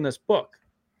laid out in this book.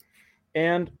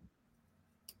 And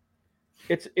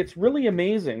it's really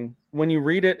amazing when you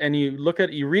read it and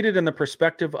you read it in the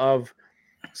perspective of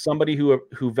somebody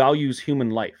who values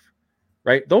human life,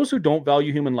 right? Those who don't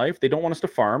value human life, they don't want us to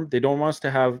farm. They don't want us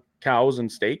to have cows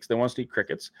and steaks. They want us to eat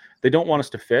crickets. They don't want us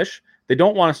to fish. They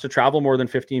don't want us to travel more than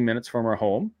 15 minutes from our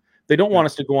home. They don't want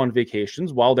us to go on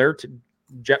vacations while they're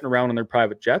jetting around in their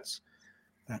private jets.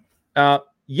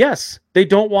 Yes, they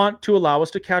don't want to allow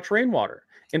us to catch rainwater.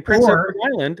 In Prince Edward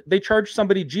Island, they charge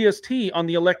somebody GST on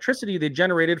the electricity they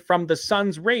generated from the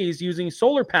sun's rays using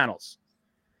solar panels.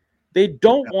 They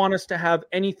don't want us to have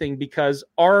anything because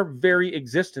our very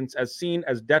existence is seen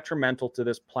as detrimental to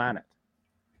this planet.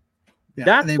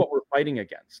 That's what we're fighting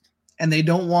against. And they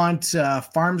don't want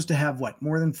farms to have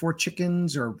more than 4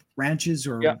 chickens or ranches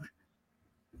or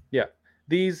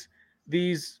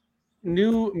these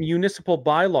new municipal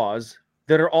bylaws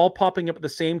that are all popping up at the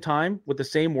same time with the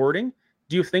same wording.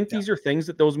 Do you think these are things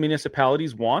that those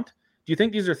municipalities want? Do you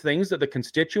think these are things that the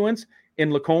constituents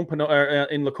in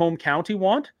Lacombe County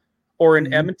want, or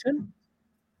in Edmonton?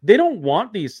 They don't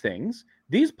want these things.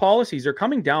 These policies are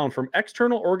coming down from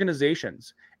external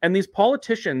organizations, and these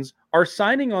politicians are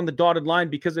signing on the dotted line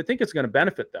because they think it's going to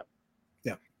benefit them.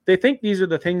 Yeah, they think these are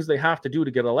the things they have to do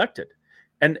to get elected,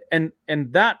 and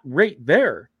that right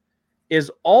there is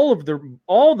all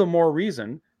the more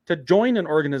reason to join an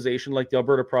organization like the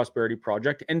Alberta Prosperity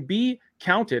Project and be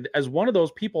counted as one of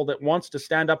those people that wants to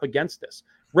stand up against this,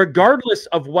 regardless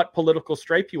of what political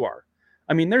stripe you are.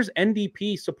 I mean, there's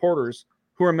NDP supporters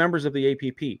who are members of the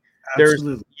APP.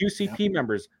 Absolutely. There's UCP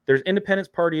members. There's Independence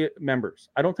Party members.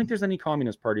 I don't think there's any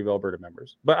Communist Party of Alberta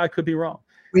members, but I could be wrong.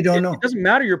 We don't know. It doesn't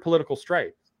matter your political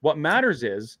stripe. What matters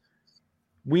is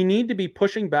we need to be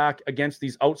pushing back against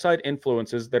these outside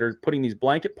influences that are putting these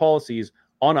blanket policies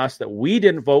on us that we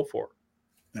didn't vote for.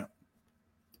 No.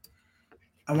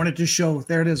 I wanted to show,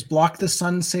 there it is, block the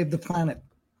sun, save the planet.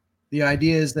 The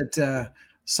idea is that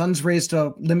sun's rays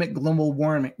to limit global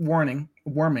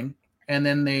warming, and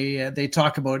then they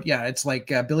talk about, it's like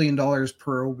 $1 billion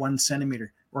per 1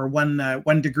 centimeter or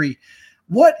 1 degree.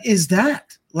 What is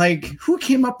that? Like, who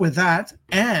came up with that?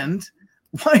 And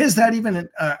why is that even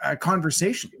a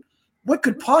conversation? What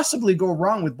could possibly go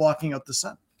wrong with blocking out the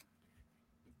sun?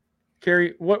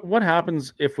 Kerry, what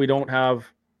happens if we don't have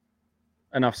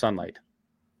enough sunlight?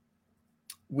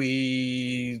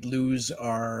 We lose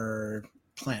our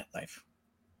plant life.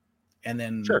 And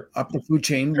then up the food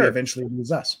chain, we eventually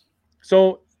lose us.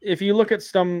 So if you look at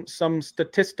some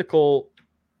statistical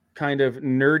kind of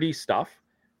nerdy stuff,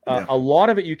 a lot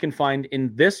of it you can find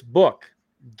in this book.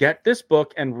 Get this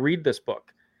book and read this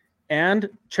book. And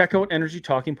check out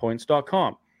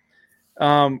energytalkingpoints.com.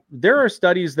 There are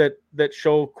studies that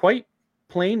show quite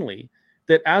plainly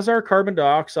that as our carbon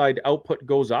dioxide output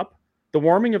goes up, the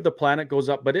warming of the planet goes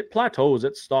up, but it plateaus,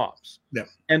 it stops. Yeah.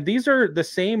 And these are the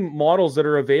same models that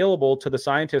are available to the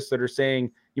scientists that are saying,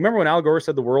 you remember when Al Gore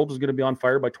said the world was going to be on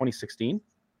fire by 2016?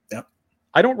 Yeah.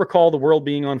 I don't recall the world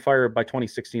being on fire by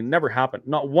 2016. It never happened.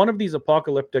 Not one of these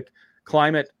apocalyptic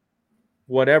climate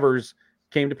whatevers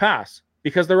came to pass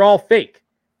because they're all fake.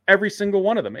 Every single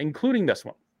one of them, including this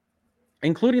one.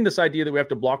 Including this idea that we have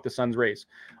to block the sun's rays.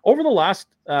 Over the last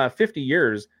 50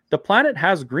 years, the planet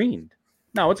has greened.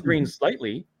 Now, it's greened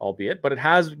slightly, albeit, but it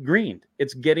has greened.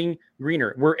 It's getting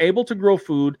greener. We're able to grow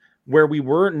food where we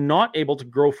were not able to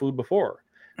grow food before.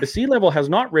 The sea level has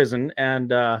not risen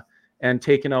and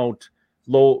taken out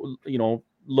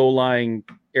low-lying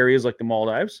areas like the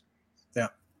Maldives. Yeah.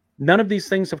 None of these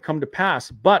things have come to pass,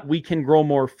 but we can grow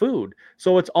more food.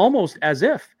 So it's almost as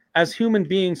if, as human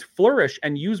beings flourish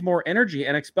and use more energy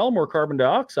and expel more carbon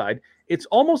dioxide, it's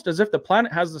almost as if the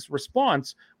planet has this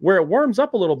response where it warms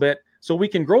up a little bit so we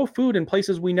can grow food in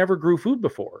places we never grew food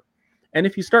before. And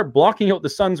if you start blocking out the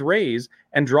sun's rays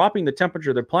and dropping the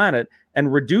temperature of the planet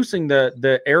and reducing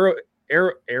the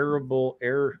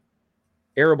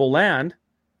arable land,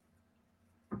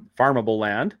 farmable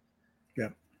land,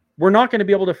 we're not going to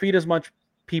be able to feed as much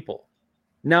people.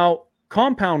 Now,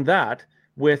 compound that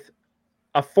with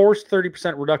a forced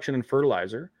 30% reduction in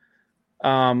fertilizer,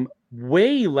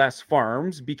 way less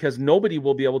farms because nobody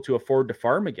will be able to afford to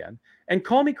farm again. And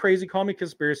call me crazy, call me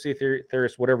conspiracy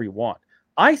theorist, whatever you want.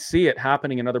 I see it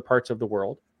happening in other parts of the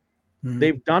world.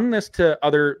 They've done this to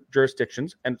other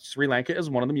jurisdictions, and Sri Lanka is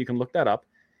one of them. You can look that up.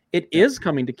 It is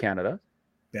coming to Canada.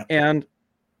 Yeah. And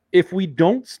if we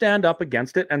don't stand up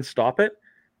against it and stop it,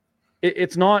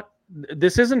 it's not,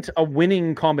 this isn't a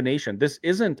winning combination. This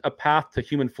isn't a path to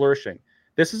human flourishing.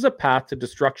 This is a path to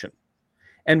destruction.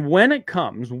 And when it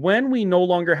comes, when we no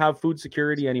longer have food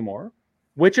security anymore,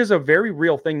 which is a very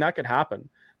real thing that could happen.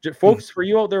 Folks, for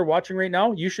you out there watching right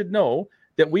now, you should know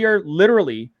that we are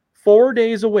literally 4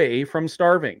 days away from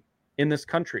starving in this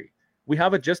country. We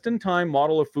have a just-in-time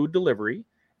model of food delivery.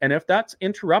 And if that's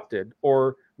interrupted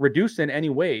or reduced in any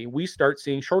way, we start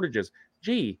seeing shortages.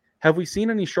 Gee, have we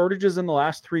seen any shortages in the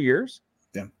last 3 years?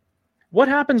 Yeah. What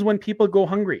happens when people go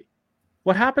hungry?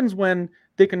 What happens when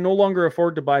they can no longer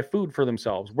afford to buy food for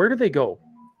themselves? Where do they go?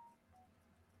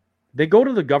 They go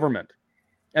to the government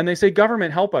and they say,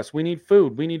 government, help us. We need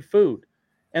food. We need food.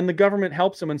 And the government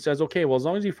helps them and says, okay, well, as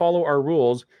long as you follow our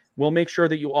rules, we'll make sure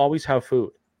that you always have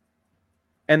food.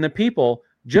 And the people,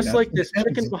 just like this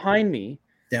chicken behind me,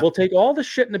 will take all the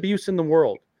shit and abuse in the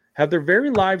world, have their very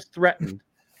lives threatened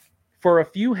for a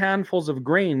few handfuls of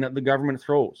grain that the government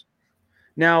throws.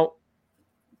 Now,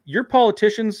 your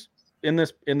politicians in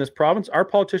this province, our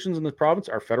politicians in this province,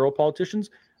 our federal politicians,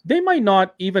 they might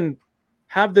not even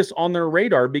have this on their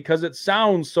radar because it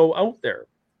sounds so out there.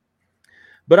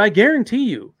 But I guarantee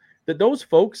you that those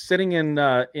folks sitting in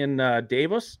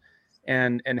Davos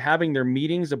and having their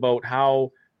meetings about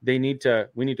how we need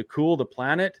to cool the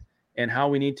planet and how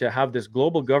we need to have this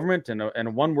global government and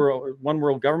a one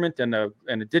world government and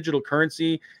a digital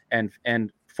currency and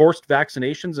forced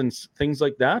vaccinations and things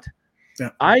like that. Yeah.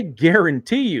 I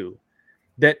guarantee you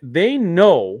that they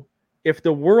know if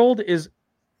the world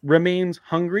remains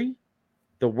hungry,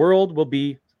 the world will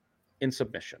be in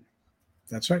submission.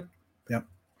 That's right. Yep.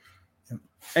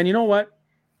 And you know what?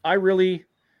 I'm gonna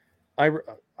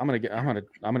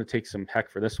take some heck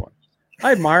for this one.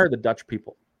 I admire the Dutch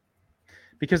people.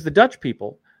 Because the Dutch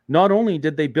people, not only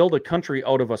did they build a country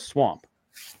out of a swamp,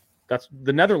 that's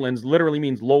the Netherlands literally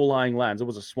means low-lying lands. It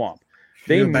was a swamp.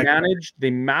 They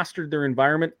mastered their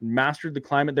environment, mastered the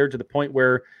climate there to the point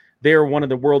where they are one of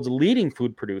the world's leading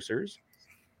food producers.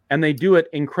 And they do it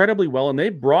incredibly well. And they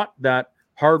brought that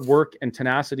hard work and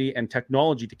tenacity and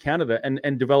technology to Canada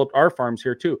and developed our farms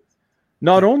here too.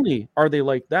 Not only are they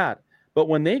like that, but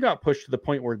when they got pushed to the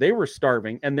point where they were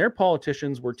starving and their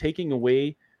politicians were taking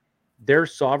away their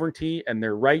sovereignty and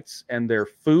their rights and their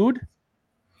food. Do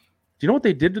you know what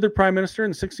they did to their prime minister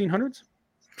in the 1600s?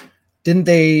 Didn't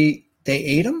they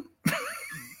ate him?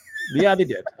 Yeah, they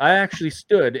did. I actually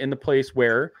stood in the place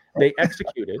where they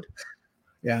executed.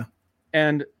 Yeah.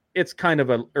 And it's kind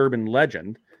of an urban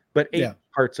legend, but ate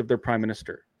parts of their prime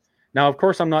minister. Now, of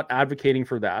course, I'm not advocating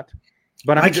for that,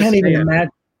 but I can't even imagine.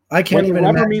 When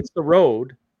rubber meets the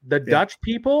road, the Dutch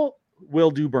people will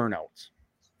do burnouts.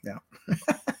 Yeah.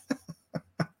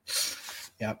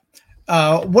 Yeah.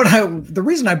 The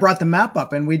reason I brought the map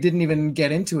up and we didn't even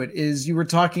get into it is you were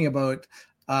talking about,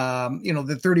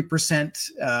 the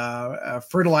 30%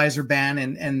 fertilizer ban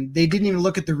and they didn't even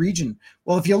look at the region.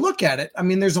 Well, if you look at it, I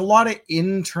mean, there's a lot of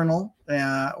internal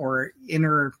or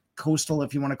inner coastal,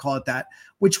 if you want to call it that,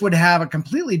 which would have a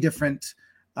completely different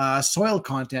soil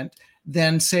content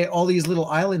than say all these little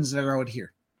islands that are out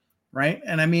here. Right.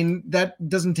 And I mean, that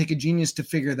doesn't take a genius to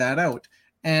figure that out.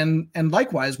 And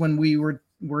likewise, when we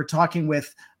were talking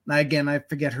with, again, I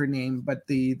forget her name, but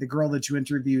the girl that you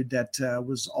interviewed that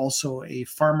was also a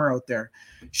farmer out there,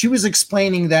 she was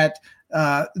explaining that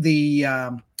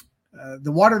the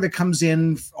water that comes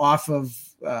in off of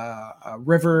a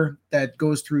river that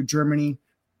goes through Germany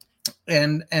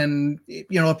and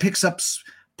it picks up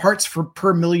parts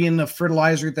per million of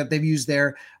fertilizer that they've used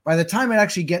there. By the time it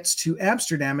actually gets to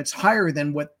Amsterdam, it's higher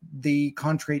than what the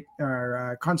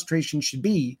concentration should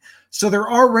be. So they're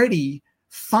already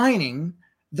fining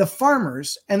the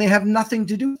farmers and they have nothing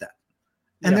to do with that.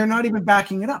 And they're not even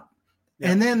backing it up.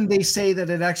 Yeah. And then they say that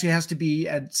it actually has to be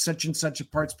at such and such a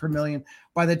parts per million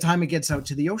by the time it gets out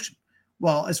to the ocean.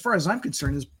 Well, as far as I'm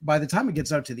concerned, is by the time it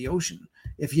gets out to the ocean,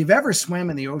 if you've ever swam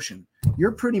in the ocean,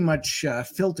 you're pretty much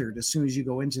filtered as soon as you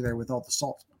go into there with all the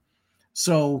salt.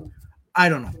 So I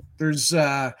don't know. There's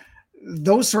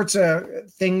those sorts of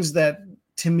things that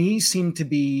to me seem to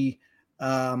be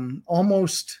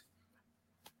almost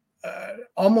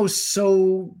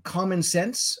so common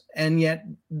sense. And yet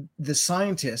the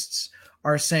scientists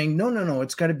are saying, no,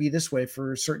 it's got to be this way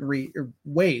for certain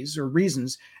ways or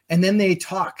reasons. And then they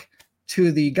talk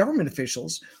to the government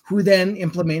officials who then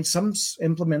implement some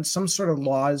sort of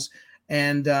laws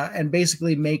and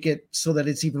basically make it so that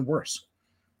it's even worse.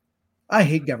 I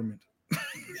hate government.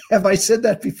 Have I said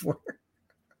that before?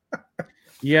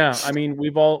 Yeah, I mean,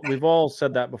 we've all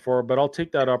said that before, but I'll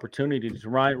take that opportunity to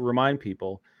remind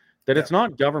people that it's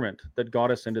not government that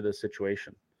got us into this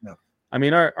situation. No. I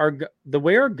mean, the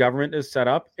way our government is set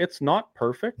up, it's not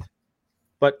perfect,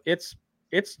 but it's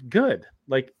good.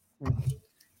 Like,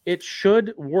 it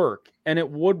should work, and it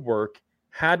would work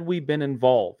had we been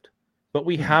involved, but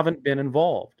we haven't been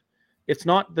involved. It's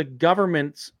not the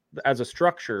government's as a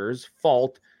structure's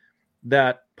fault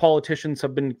that politicians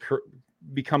have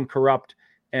become corrupt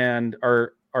and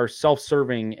are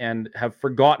self-serving and have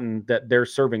forgotten that they're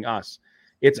serving us.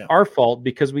 It's our fault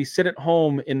because we sit at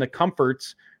home in the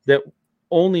comforts that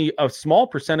only a small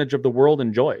percentage of the world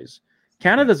enjoys.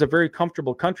 Canada is a very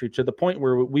comfortable country to the point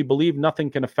where we believe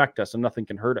nothing can affect us and nothing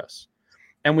can hurt us.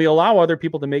 And we allow other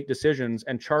people to make decisions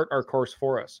and chart our course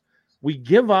for us. We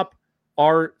give up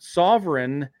our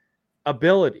sovereign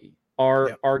ability,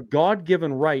 our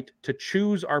God-given right to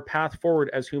choose our path forward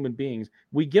as human beings.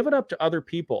 We give it up to other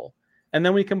people, and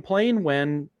then we complain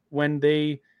when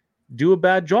they do a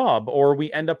bad job or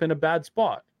we end up in a bad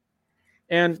spot.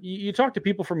 And you talk to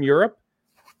people from Europe,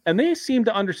 and they seem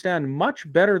to understand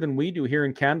much better than we do here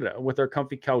in Canada with our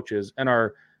comfy couches and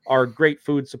our great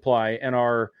food supply and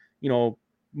our,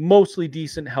 mostly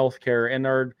decent healthcare and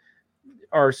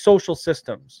our social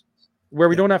systems where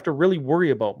we don't have to really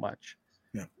worry about much.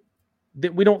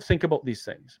 That we don't think about these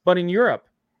things. But in Europe,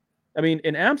 I mean,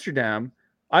 in Amsterdam,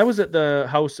 I was at the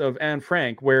house of Anne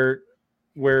Frank where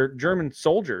German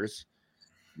soldiers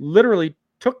literally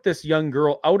took this young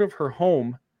girl out of her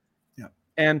home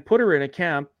and put her in a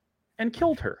camp and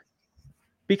killed her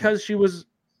because she was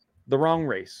the wrong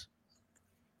race.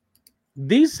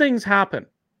 These things happen.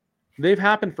 They've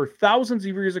happened for thousands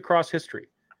of years across history.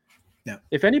 Yeah.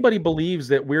 If anybody believes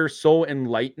that we're so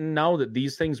enlightened now that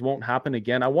these things won't happen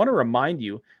again, I want to remind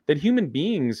you that human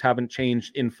beings haven't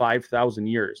changed in 5,000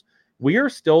 years. We are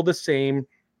still the same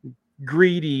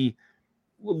greedy,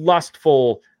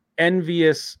 lustful,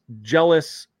 envious,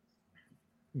 jealous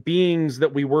beings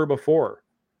that we were before.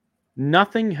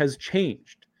 Nothing has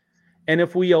changed. And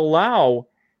if we allow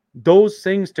those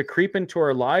things to creep into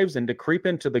our lives and to creep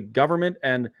into the government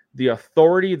and the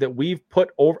authority that we've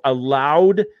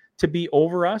allowed to be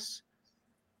over us,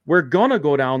 we're gonna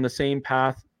go down the same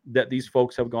path that these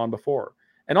folks have gone before.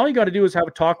 And all you got to do is have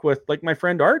a talk with, like, my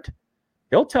friend Art.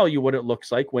 He'll tell you what it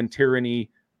looks like when tyranny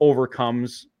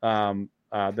overcomes the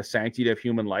sanctity of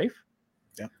human life.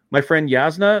 Yeah. My friend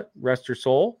Yasna, rest her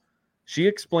soul, she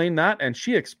explained that, and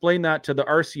she explained that to the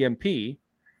RCMP,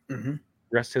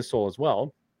 rest his soul as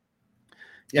well.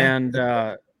 Yeah.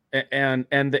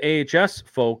 And the AHS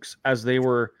folks, as they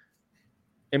were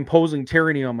imposing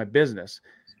tyranny on my business,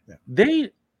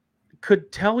 they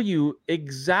could tell you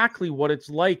exactly what it's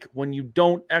like when you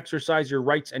don't exercise your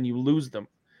rights and you lose them.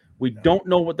 We don't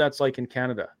know what that's like in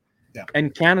Canada. Yeah.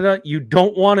 And Canada, you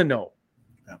don't want to know.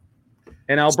 Yeah.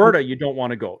 And Alberta, you don't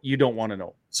want to go. You don't want to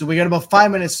know. So we got about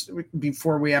 5 minutes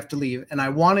before we have to leave. And I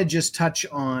want to just touch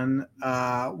on,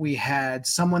 we had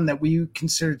someone that we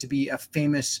consider to be a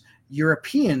famous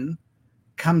European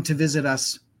come to visit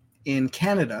us in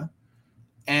Canada.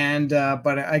 And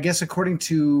but I guess according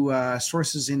to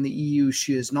sources in the EU,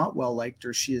 she is not well liked,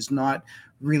 or she is not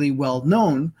really well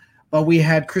known. But we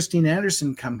had Christine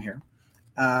Anderson come here,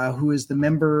 who is the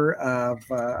member of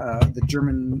the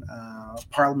German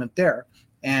Parliament there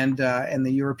and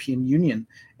the European Union,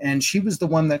 and she was the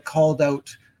one that called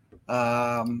out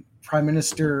Prime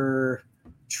Minister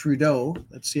Trudeau.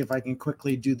 Let's see if I can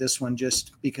quickly do this one,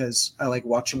 just because I like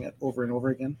watching it over and over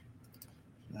again.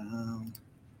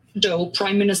 Trudeau,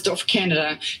 Prime Minister of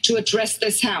Canada, to address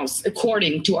this House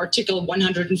according to Article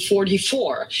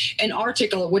 144, an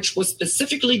article which was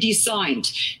specifically designed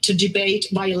to debate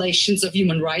violations of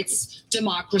human rights,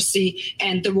 democracy,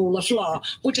 and the rule of law,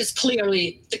 which is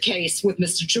clearly the case with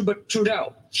Mr.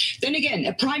 Trudeau. Then again,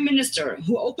 a prime minister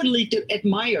who openly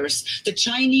admires the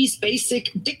Chinese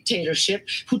basic dictatorship,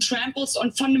 who tramples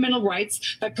on fundamental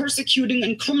rights by persecuting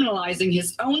and criminalizing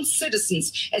his own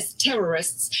citizens as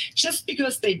terrorists just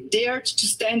because they dared to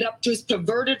stand up to his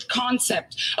perverted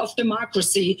concept of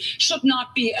democracy, should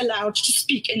not be allowed to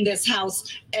speak in this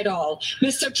House at all.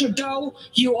 Mr. Trudeau,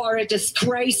 you are a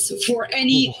disgrace for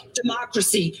any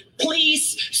democracy.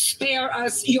 Please spare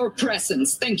us your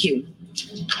presence. Thank you.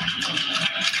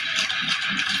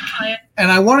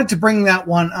 And I wanted to bring that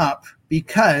one up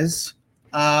because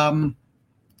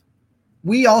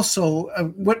we also,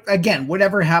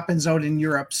 whatever happens out in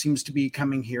Europe seems to be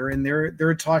coming here, and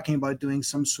they're talking about doing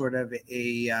some sort of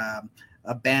a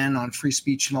ban on free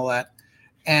speech and all that.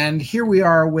 And here we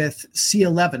are with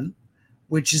C11,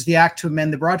 which is the act to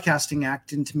amend the Broadcasting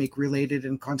Act and to make related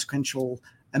and consequential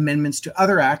amendments to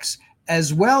other acts.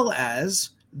 as well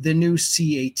as the new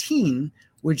C-18,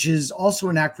 which is also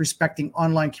an act respecting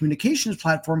online communications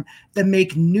platform that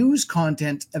make news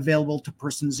content available to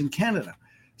persons in Canada.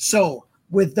 So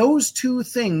with those two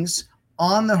things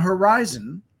on the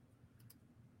horizon,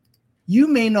 you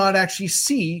may not actually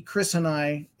see Chris and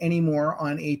I anymore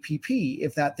on APP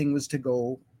if that thing was to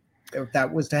go, if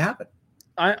that was to happen.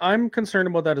 I'm concerned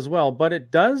about that as well,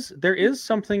 but there is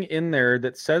something in there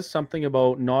that says something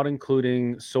about not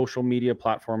including social media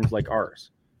platforms like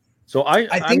ours. So I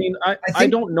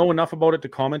don't know enough about it to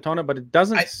comment on it, but it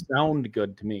doesn't sound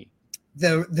good to me.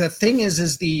 The thing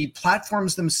is the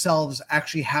platforms themselves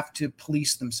actually have to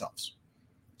police themselves.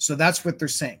 So that's what they're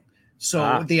saying.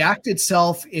 So the act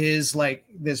itself is like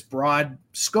this broad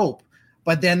scope,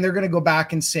 but then they're going to go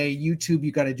back and say, YouTube,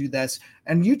 you got to do this.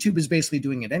 And YouTube is basically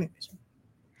doing it anyways.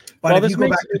 But well,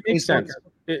 it makes sense.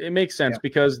 It makes sense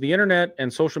because the internet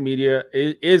and social media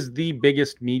is the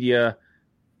biggest media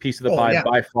piece of the pie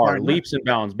by far, leaps and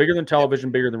bounds, bigger than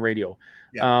television, bigger than radio.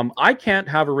 Yeah. I can't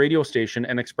have a radio station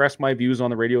and express my views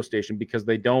on the radio station because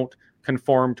they don't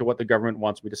conform to what the government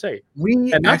wants me to say.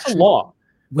 And that's a law.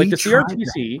 Like the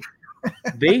CRTC,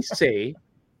 they say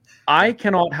I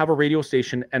cannot have a radio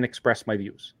station and express my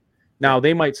views. Now,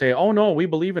 they might say, oh, no, we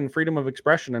believe in freedom of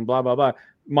expression and blah, blah, blah.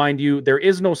 Mind you, there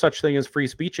is no such thing as free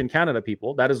speech in Canada,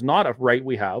 people. That is not a right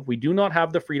we have. We do not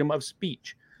have the freedom of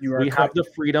speech. We have the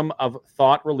freedom of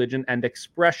thought, religion, and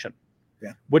expression,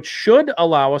 which should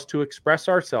allow us to express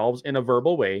ourselves in a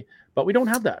verbal way, but we don't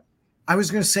have that. I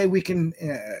was going to say we can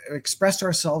express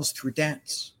ourselves through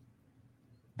dance.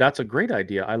 That's a great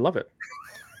idea. I love it.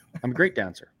 I'm a great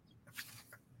dancer.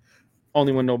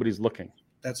 Only when nobody's looking.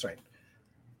 That's right.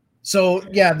 So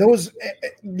yeah, those,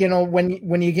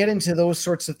 when you get into those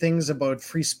sorts of things about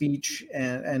free speech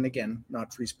and again,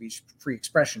 not free speech, free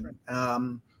expression.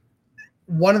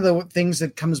 One of the things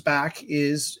that comes back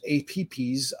is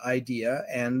APP's idea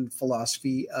and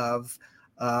philosophy of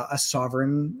a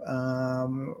sovereign,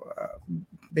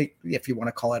 if you want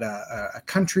to call it a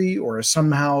country or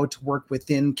somehow to work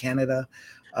within Canada.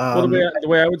 Well, the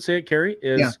way I would say it, Kerry,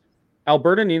 is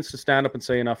Alberta needs to stand up and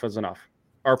say enough is enough.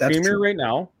 Our premier right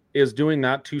now is doing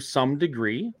that to some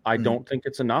degree. I don't think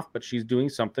it's enough, but she's doing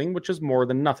something which is more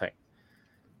than nothing.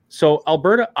 So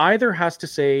Alberta either has to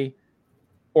say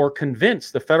or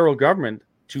convince the federal government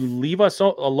to leave us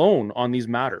alone on these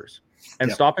matters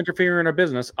and stop interfering in our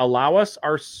business, allow us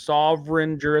our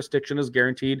sovereign jurisdiction is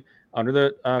guaranteed under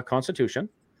the Constitution.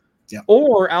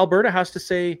 Or Alberta has to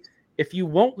say, if you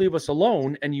won't leave us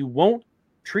alone and you won't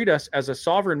treat us as a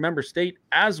sovereign member state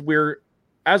as we're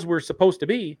supposed to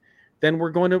be, then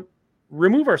we're going to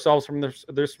remove ourselves from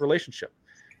this relationship.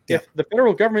 If the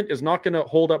federal government is not going to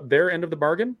hold up their end of the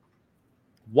bargain,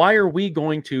 why are we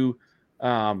going to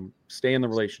stay in the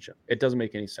relationship? It doesn't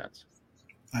make any sense.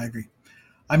 I agree.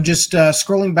 I'm just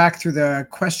scrolling back through the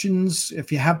questions.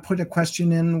 If you have put a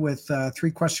question in with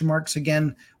 3 question marks,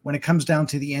 again, when it comes down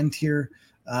to the end here,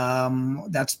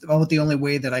 that's about the only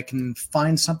way that I can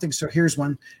find something. So here's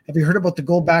one. Have you heard about the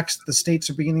goldbacks the states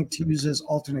are beginning to use as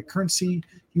alternate currency?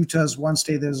 Utah is one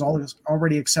state that is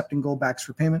already accepting goldbacks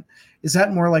for payment. Is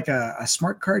that more like a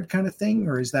smart card kind of thing,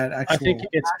 or is that actually? I think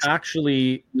it's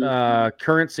actually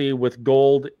currency with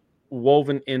gold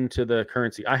woven into the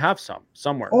currency. I have some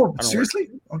somewhere. Oh, seriously?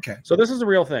 Okay. So this is a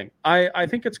real thing. I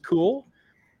think it's cool.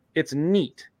 It's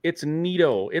neat. It's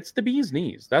neato. It's the bee's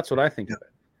knees. That's what I think of it.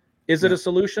 Is it a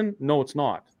solution? No, it's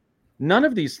not. None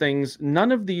of these things,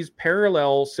 none of these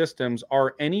parallel systems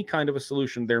are any kind of a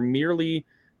solution. They're merely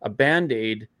a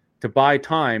Band-Aid to buy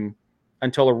time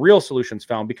until a real solution's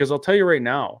found. Because I'll tell you right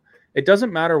now, it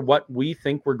doesn't matter what we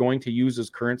think we're going to use as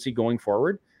currency going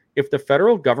forward. If the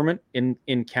federal government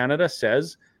in Canada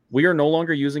says, we are no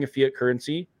longer using a fiat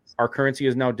currency, our currency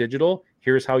is now digital,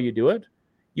 here's how you do it.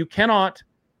 You cannot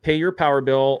pay your power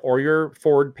bill or your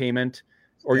Ford payment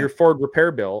or your Ford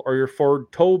repair bill or your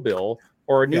Ford tow bill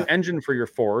or a new engine for your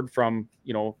Ford from,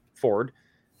 Ford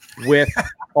with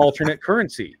alternate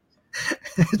currency.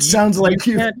 It sounds like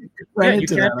you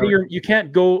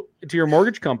can't go to your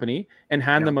mortgage company and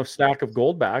hand them a stack of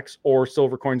goldbacks or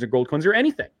silver coins or gold coins or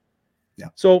anything.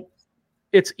 So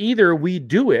it's either we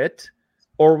do it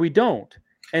or we don't.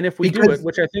 And if we do it,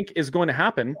 which I think is going to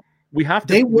happen, we have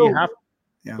to.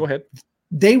 Go ahead.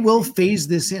 They will phase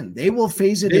this in. They will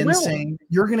phase it in, saying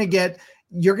you're going to get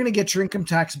your income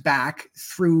tax back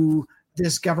through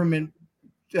this government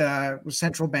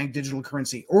central bank digital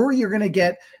currency, or you're going to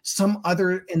get some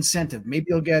other incentive. Maybe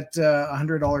you'll get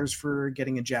 $100 for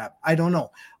getting a jab. I don't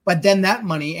know. But then that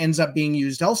money ends up being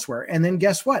used elsewhere. And then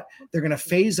guess what? They're going to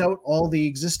phase out all the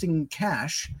existing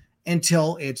cash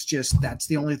until it's just, that's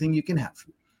the only thing you can have.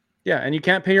 Yeah, and you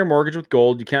can't pay your mortgage with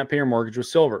gold. You can't pay your mortgage with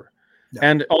silver. Yeah.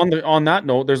 And on that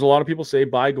note, there's a lot of people say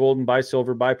buy gold and buy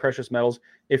silver, buy precious metals.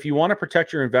 If you want to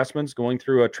protect your investments going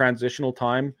through a transitional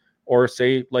time, or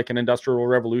say like an industrial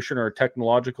revolution or a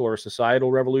technological or a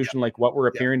societal revolution, like what we're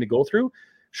appearing to go through,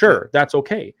 sure, that's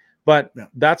okay. But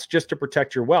that's just to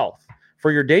protect your wealth.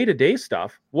 For your day-to-day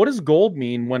stuff, what does gold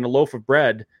mean when a loaf of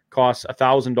bread costs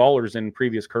 $1,000 in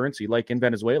previous currency, like in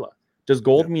Venezuela? Does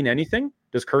gold mean anything?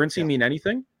 Does currency mean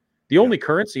anything? The only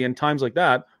currency in times like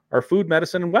that are food,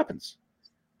 medicine, and weapons.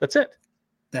 That's it.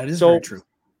 That is very true.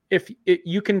 If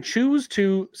you can choose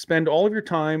to spend all of your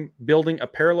time building a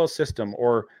parallel system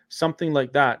or something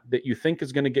like that you think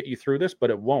is going to get you through this, but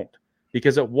it won't.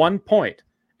 Because at one point,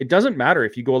 it doesn't matter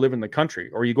if you go live in the country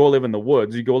or you go live in the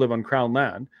woods, you go live on crown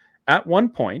land. At one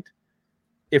point,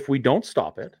 if we don't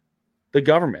stop it, the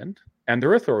government and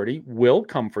their authority will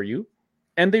come for you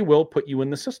and they will put you in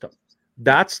the system.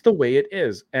 That's the way it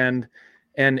is. And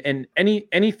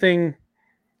anything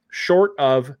short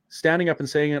of standing up and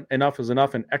saying enough is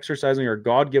enough and exercising our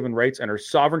God-given rights and our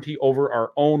sovereignty over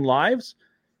our own lives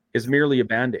is merely a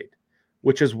Band-Aid,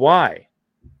 which is why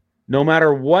no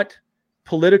matter what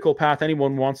political path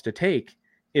anyone wants to take,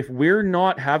 if we're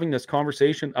not having this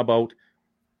conversation about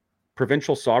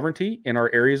provincial sovereignty in our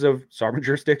areas of sovereign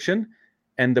jurisdiction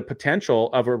and the potential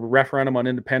of a referendum on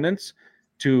independence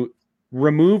to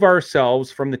remove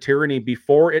ourselves from the tyranny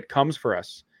before it comes for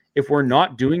us, if we're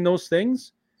not doing those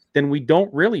things, then we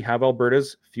don't really have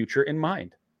Alberta's future in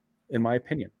mind, in my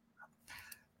opinion.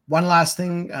 One last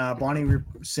thing, Bonnie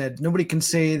said, nobody can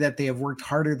say that they have worked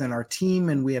harder than our team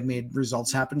and we have made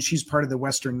results happen. She's part of the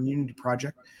Western Unity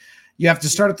Project. You have to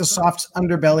start at the soft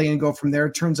underbelly and go from there.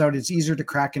 It turns out it's easier to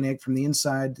crack an egg from the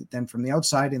inside than from the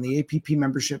outside, and the APP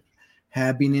membership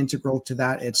have been integral to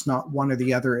that. It's not one or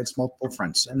the other, it's multiple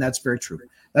fronts, and that's very true.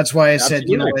 That's why I said,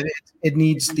 it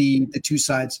needs the two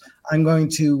sides. I'm going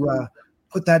to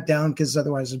put that down because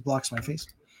otherwise it blocks my face.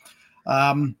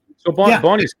 So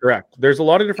Bonnie's correct. There's a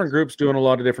lot of different groups doing a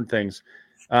lot of different things.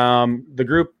 The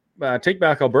group Take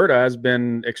Back Alberta has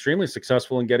been extremely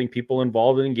successful in getting people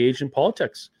involved and engaged in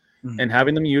politics and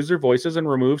having them use their voices and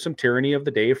remove some tyranny of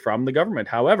the day from the government.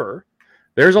 However,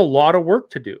 there's a lot of work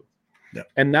to do.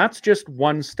 And that's just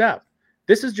one step.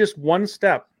 This is just one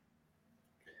step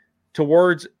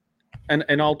towards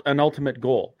an ultimate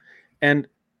goal. And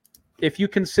if you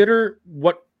consider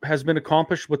what has been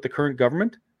accomplished with the current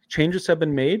government, changes have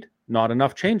been made, not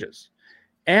enough changes.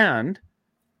 And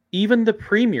even the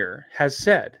premier has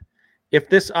said, if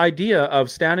this idea of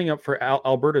standing up for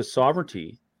Alberta's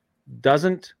sovereignty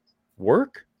doesn't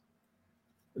work,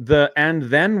 and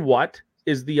then what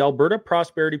is the Alberta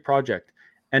Prosperity Project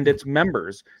and its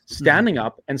members standing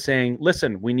up and saying,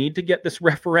 listen, we need to get this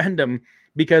referendum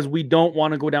because we don't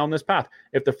want to go down this path.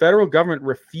 If the federal government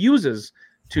refuses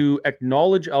to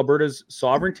acknowledge Alberta's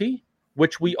sovereignty,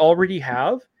 which we already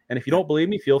have, and if you don't believe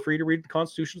me, feel free to read the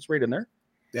Constitution, it's right in there.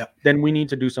 Then we need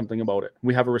to do something about it.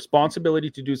 We have a responsibility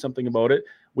to do something about it.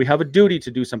 We have a duty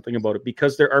to do something about it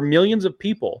because there are millions of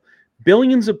people,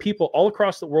 billions of people all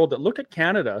across the world that look at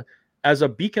Canada as a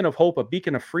beacon of hope, a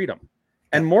beacon of freedom.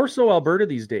 And more so Alberta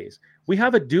these days. We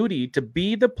have a duty to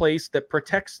be the place that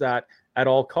protects that at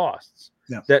all costs,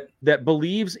 that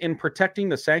believes in protecting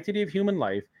the sanctity of human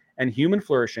life and human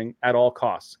flourishing at all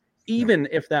costs, even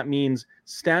if that means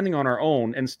standing on our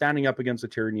own and standing up against the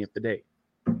tyranny of the day.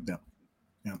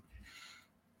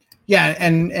 Yeah,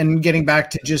 and getting back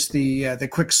to just the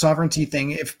quick sovereignty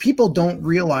thing, if people don't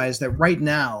realize that right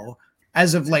now,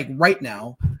 as of like right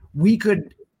now, we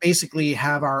could basically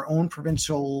have our own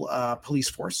provincial police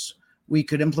force. We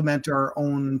could implement our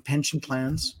own pension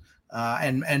plans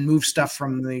and move stuff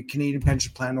from the Canadian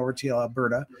pension plan over to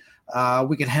Alberta.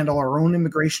 We can handle our own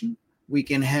immigration. We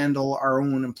can handle our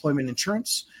own employment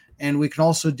insurance. And we can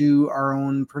also do our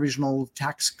own provisional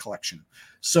tax collection.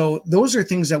 So those are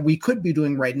things that we could be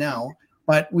doing right now,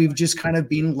 but we've just kind of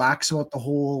been lax about the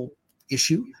whole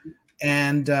issue.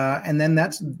 And then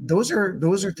those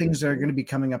are things that are going to be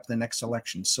coming up in the next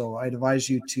election. So I'd advise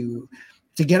you to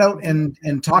get out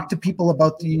and talk to people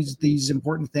about these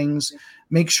important things.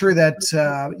 Make sure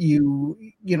that you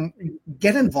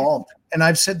get involved. And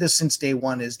I've said this since day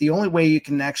one: is the only way you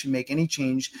can actually make any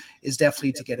change is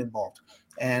definitely to get involved.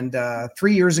 And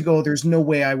 3 years ago, there's no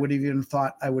way I would have even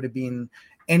thought I would have been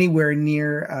anywhere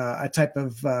near a type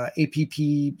of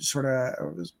APP sort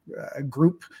of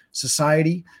group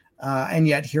society. And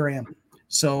yet here I am.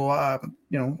 So,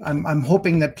 I'm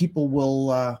hoping that people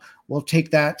will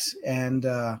take that and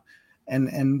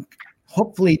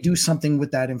hopefully do something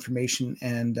with that information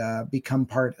and become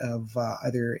part of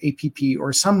either APP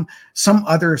or some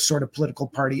other sort of political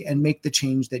party and make the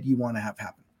change that you want to have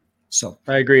happen. So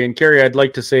I agree. And Kerry, I'd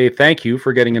like to say thank you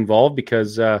for getting involved,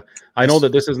 because I know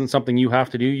that this isn't something you have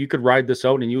to do. You could ride this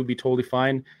out and you would be totally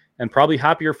fine and probably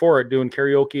happier for it, doing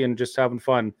karaoke and just having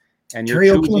fun. And you're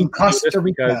karaoke in Costa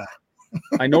Rica.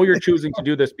 I know you're choosing to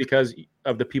do this because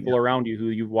of the people around you who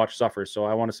you've watched suffer. So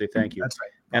I want to say thank you. That's right.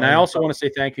 And I also want to say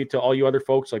thank you to all you other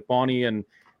folks like Bonnie and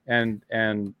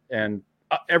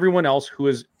everyone else who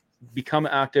has become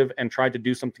active and tried to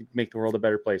do something to make the world a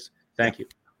better place. Thank you.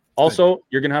 Also,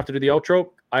 you're going to have to do the outro.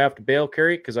 I have to bail,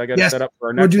 Kerry, because I got to set up for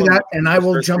our next one. We'll do that, and I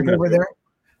will jump over there.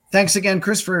 Thanks again,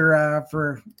 Chris,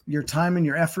 for your time and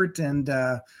your effort, and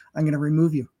I'm going to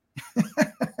remove you.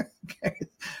 Okay.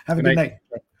 Have a good night.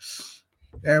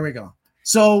 There we go.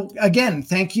 So again,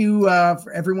 thank you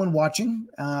for everyone watching.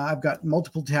 I've got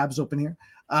multiple tabs open here.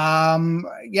 And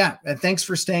thanks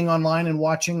for staying online and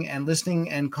watching and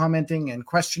listening and commenting and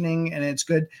questioning. And it's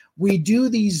good. We do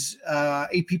these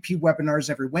APP webinars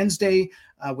every Wednesday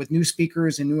with new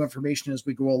speakers and new information as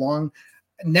we go along.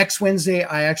 Next Wednesday,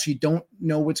 I actually don't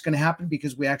know what's going to happen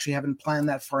because we actually haven't planned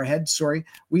that far ahead. Sorry.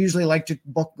 We usually like to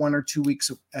book 1 or 2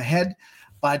 weeks ahead.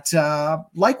 But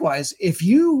likewise, if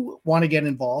you want to get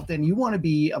involved and you want to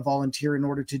be a volunteer in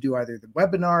order to do either the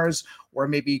webinars or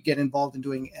maybe get involved in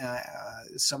doing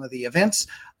some of the events,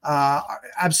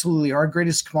 absolutely. Our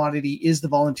greatest commodity is the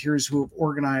volunteers who have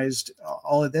organized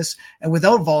all of this. And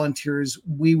without volunteers,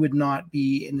 we would not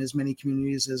be in as many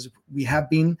communities as we have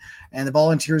been. And the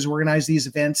volunteers organize these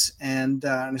events. And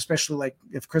especially like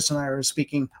if Chris and I are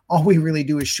speaking, all we really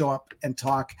do is show up and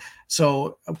talk.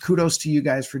 So kudos to you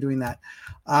guys for doing that.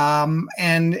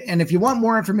 And if you want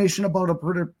more information about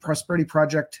Alberta Prosperity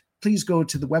Project, please go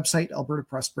to the website,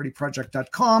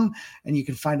 albertaprosperityproject.com, and you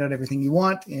can find out everything you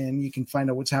want, and you can find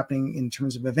out what's happening in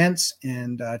terms of events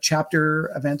and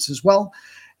chapter events as well.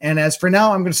 And as for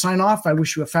now, I'm going to sign off. I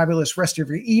wish you a fabulous rest of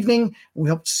your evening. We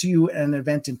hope to see you at an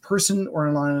event in person or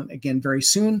online again very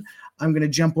soon. I'm going to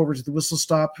jump over to the Whistle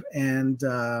Stop and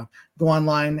go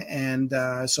online. And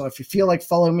so if you feel like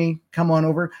following me, come on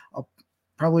over. I'll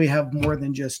probably have more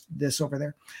than just this over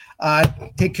there.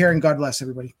 Take care and God bless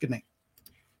everybody. Good night.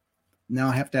 Now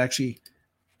I have to actually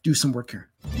do some work here.